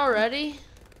you slowest not game. already?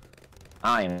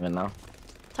 I don't even know.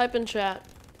 Type in chat.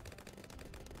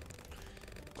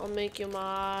 I'll make you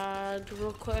mod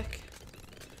real quick.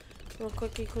 Real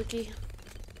quickie.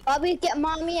 Bobby, get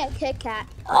mommy a Kit Kat.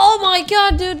 Oh my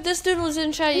god, dude, this dude was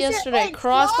in chat He said, yesterday. "Hey,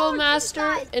 Crossbow slow, Master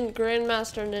guys." and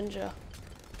Grandmaster Ninja.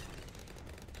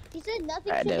 He said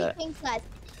nothing I should did be it. king size.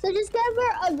 So just give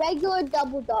her a regular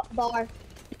double bar.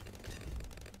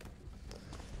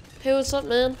 Hey, what's up,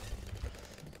 man?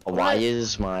 Why What?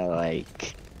 is my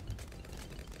like?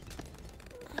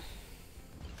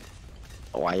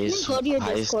 Why is? Go to your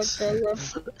why Discord is- server.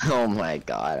 Oh my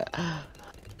god.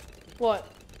 What?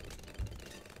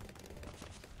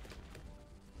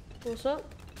 What's up?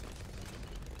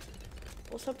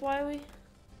 What's up, Wiley?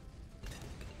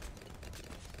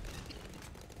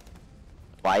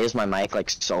 Why is my mic like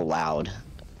so loud?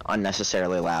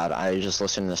 Unnecessarily loud. I just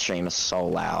listen to the stream. It's so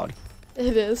loud.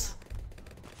 It is.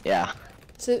 Yeah.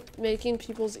 Is it making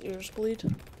people's ears bleed?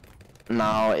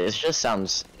 No, it just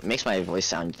sounds. It makes my voice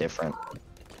sound different.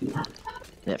 And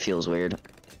it feels weird.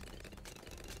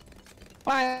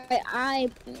 Alright, I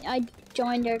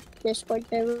joined their Discord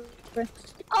server.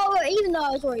 Oh, even though I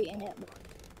was already in it.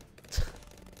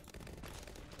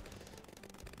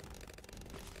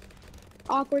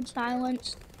 Awkward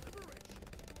silence.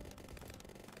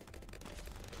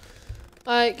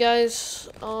 Alright, guys.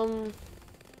 I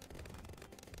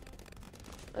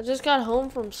just got home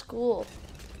from school.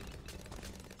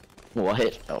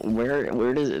 What?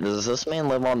 Where does this man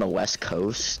live on the West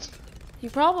Coast? He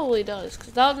probably does,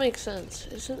 cause that would make sense.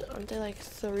 Aren't they like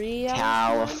 3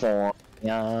 hours?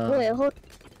 California. Wait, hold.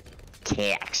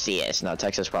 Texas. No,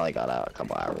 Texas probably got out a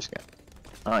couple hours ago.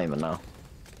 I don't even know.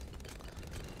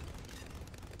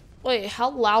 Wait, how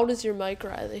loud is your mic,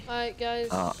 Riley? Alright, guys.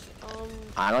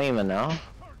 I don't even know.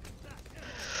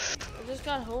 I just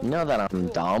got home. You know that I'm from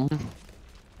school. dumb.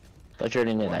 But you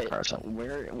already knew that, Carson.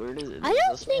 Where does it? I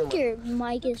don't think your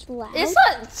mic is loud. It's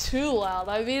not too loud.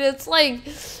 I mean, it's like,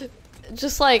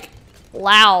 just like,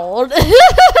 loud.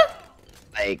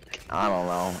 Like, I don't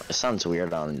know. It sounds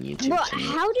weird on YouTube But to me.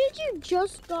 how did you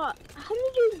just come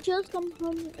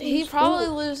home? from He probably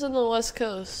school? lives in the West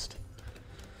Coast.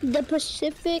 The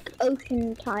Pacific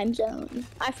Ocean time zone.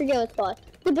 I forget what it's called.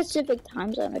 The Pacific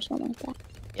time zone or something like that.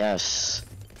 Yes.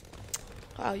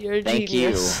 Wow, you're a Thank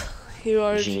genius. You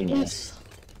are a Genius.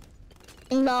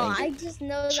 genius. No, Thank you. I just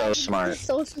know So that smart. the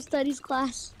social studies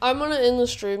class. I'm gonna end the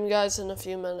stream, guys, in a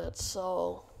few minutes,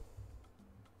 so...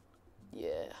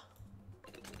 Yeah.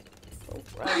 Oh,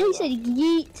 right I on. said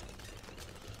yeet.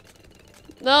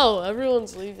 No,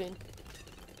 everyone's leaving.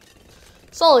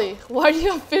 Sully, why do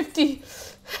you have 50?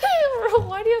 Bro,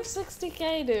 why do you have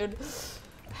 60k, dude?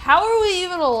 How are we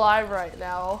even alive right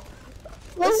now?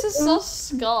 This is so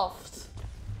scuffed.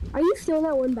 Are you still in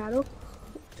that one battle?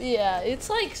 Yeah, it's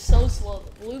like so slow.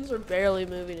 The balloons are barely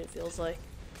moving, it feels like.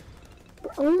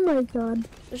 Oh my god.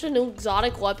 There's a new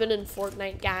exotic weapon in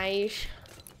Fortnite, guys.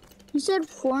 You said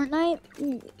Fortnite?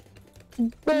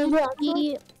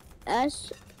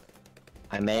 BTS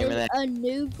I'm aiming is it. a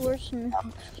new version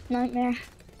of Nightmare.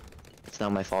 It's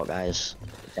not my fault, guys.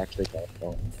 It's actually my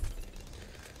fault.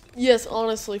 Yes,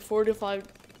 honestly, 4 to 5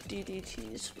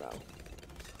 DDTs, bro.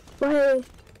 Wait.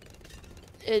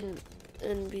 In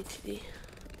BTD.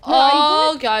 No, are you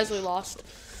Oh, guys, we lost.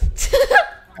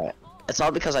 It's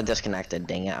all because I disconnected.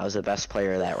 Dang it! I was the best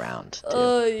player that round. Too.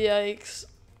 Yikes.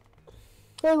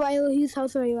 Wait, Riley, whose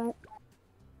house are you at?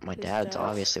 My His dad's dad.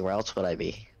 obviously. Where else would I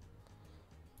be?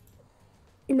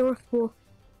 In North Pool.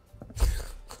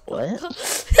 What? What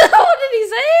did he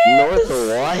say? North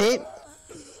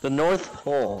what? The North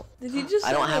Pole. Did he just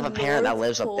I don't say have the a parent that North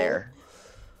lives Pole? up there.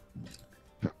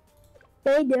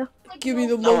 They do. Give me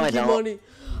the No, I monkey don't. money.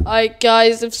 Alright,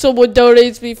 guys, if someone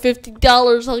donates me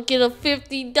 $50, I'll get a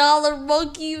 $50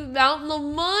 monkey mountain of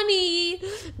money.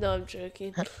 No, I'm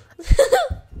joking.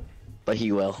 But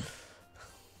he will.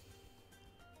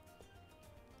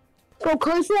 Bro,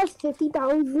 Carson has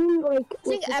 50,000. Like, I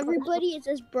think everybody is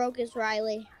as broke as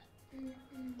Riley.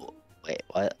 Wait,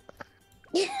 what?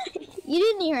 You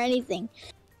didn't hear anything.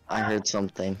 I heard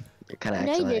something. You're kind of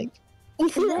No, acting you like. He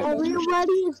said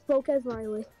everybody is broke as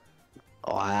Riley.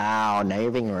 Wow, now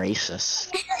you're being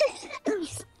racist. Damn,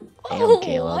 Oh,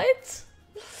 Caleb. what?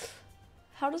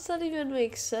 How does that even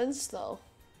make sense, though?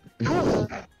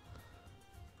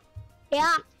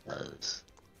 Yeah.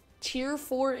 Tier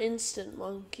 4 instant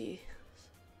monkey.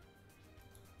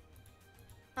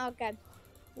 Okay.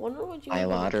 Wonder what you I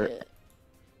would water- get.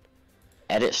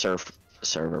 Edit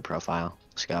server profile.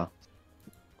 Let's go.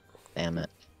 Damn it.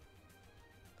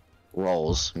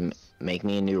 Roles. Make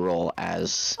me a new role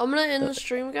as. I'm gonna end the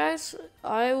stream, guys.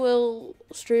 I will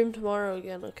stream tomorrow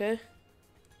again, okay?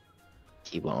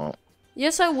 He won't.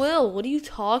 Yes, I will. What are you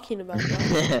talking about,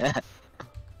 bro?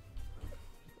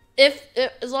 if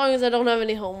as long as I don't have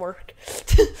any homework.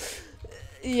 Then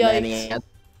he Yikes. has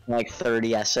like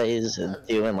 30 essays and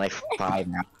doing like 5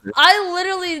 hours. I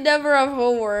literally never have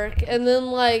homework, and then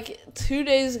like 2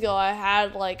 days ago I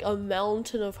had like a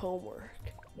mountain of homework.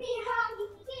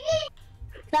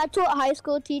 That's what high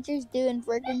school teachers do in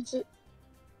freaking.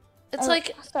 It's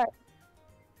like Sorry.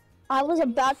 I was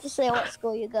about to say what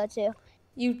school you go to.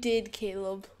 you did,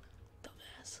 Caleb.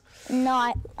 Dumbass.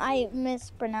 No, I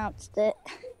mispronounced it.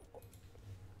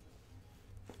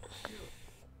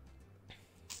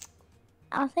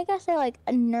 I think I said like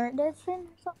a Nerdison or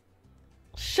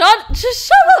something. Just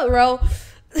shut up, bro.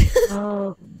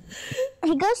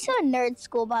 He goes to a nerd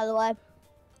school, by the way.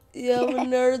 Yeah, I'm a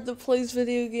nerd that plays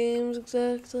video games,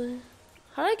 exactly.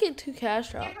 How did I get 2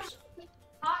 cash drops?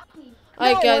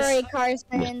 Alright, Don't guys. worry,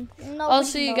 Carson. I'll Nobody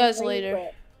see you knows guys where you later.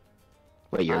 live.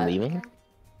 Wait, you're leaving?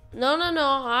 No.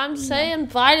 I'm saying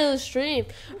bye to the stream.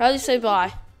 Riley, say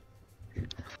bye.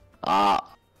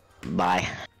 Bye.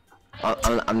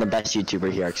 I'm the best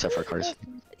YouTuber here except for Carson.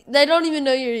 They don't even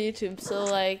know your YouTube, so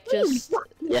like, just.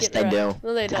 Yes, get they wrecked. do.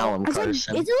 No, they Tell don't. him, I said,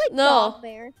 Carson. is it like No. Dog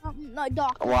Bear or something? No,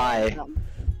 Dog Bear. Why?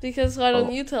 Because why don't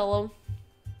Oh. you tell them?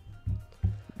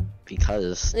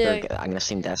 Because Yeah. I'm gonna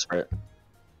seem desperate.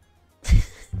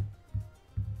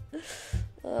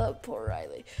 Poor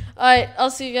Riley. Alright,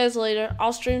 I'll see you guys later.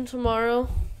 I'll stream tomorrow.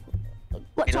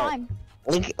 What You know- time?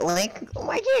 Link on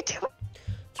my YouTube.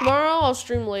 Tomorrow I'll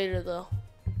stream later though.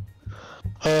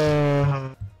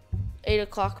 8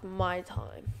 o'clock my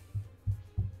time.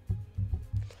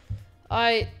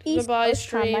 Alright, East goodbye Coast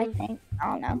time, I stream. think. I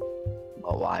don't know.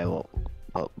 But why?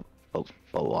 But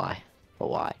why? But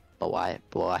why? But why?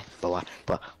 But why? But why?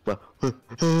 But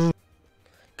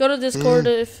Go to Discord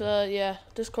if, yeah,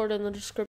 Discord in the description.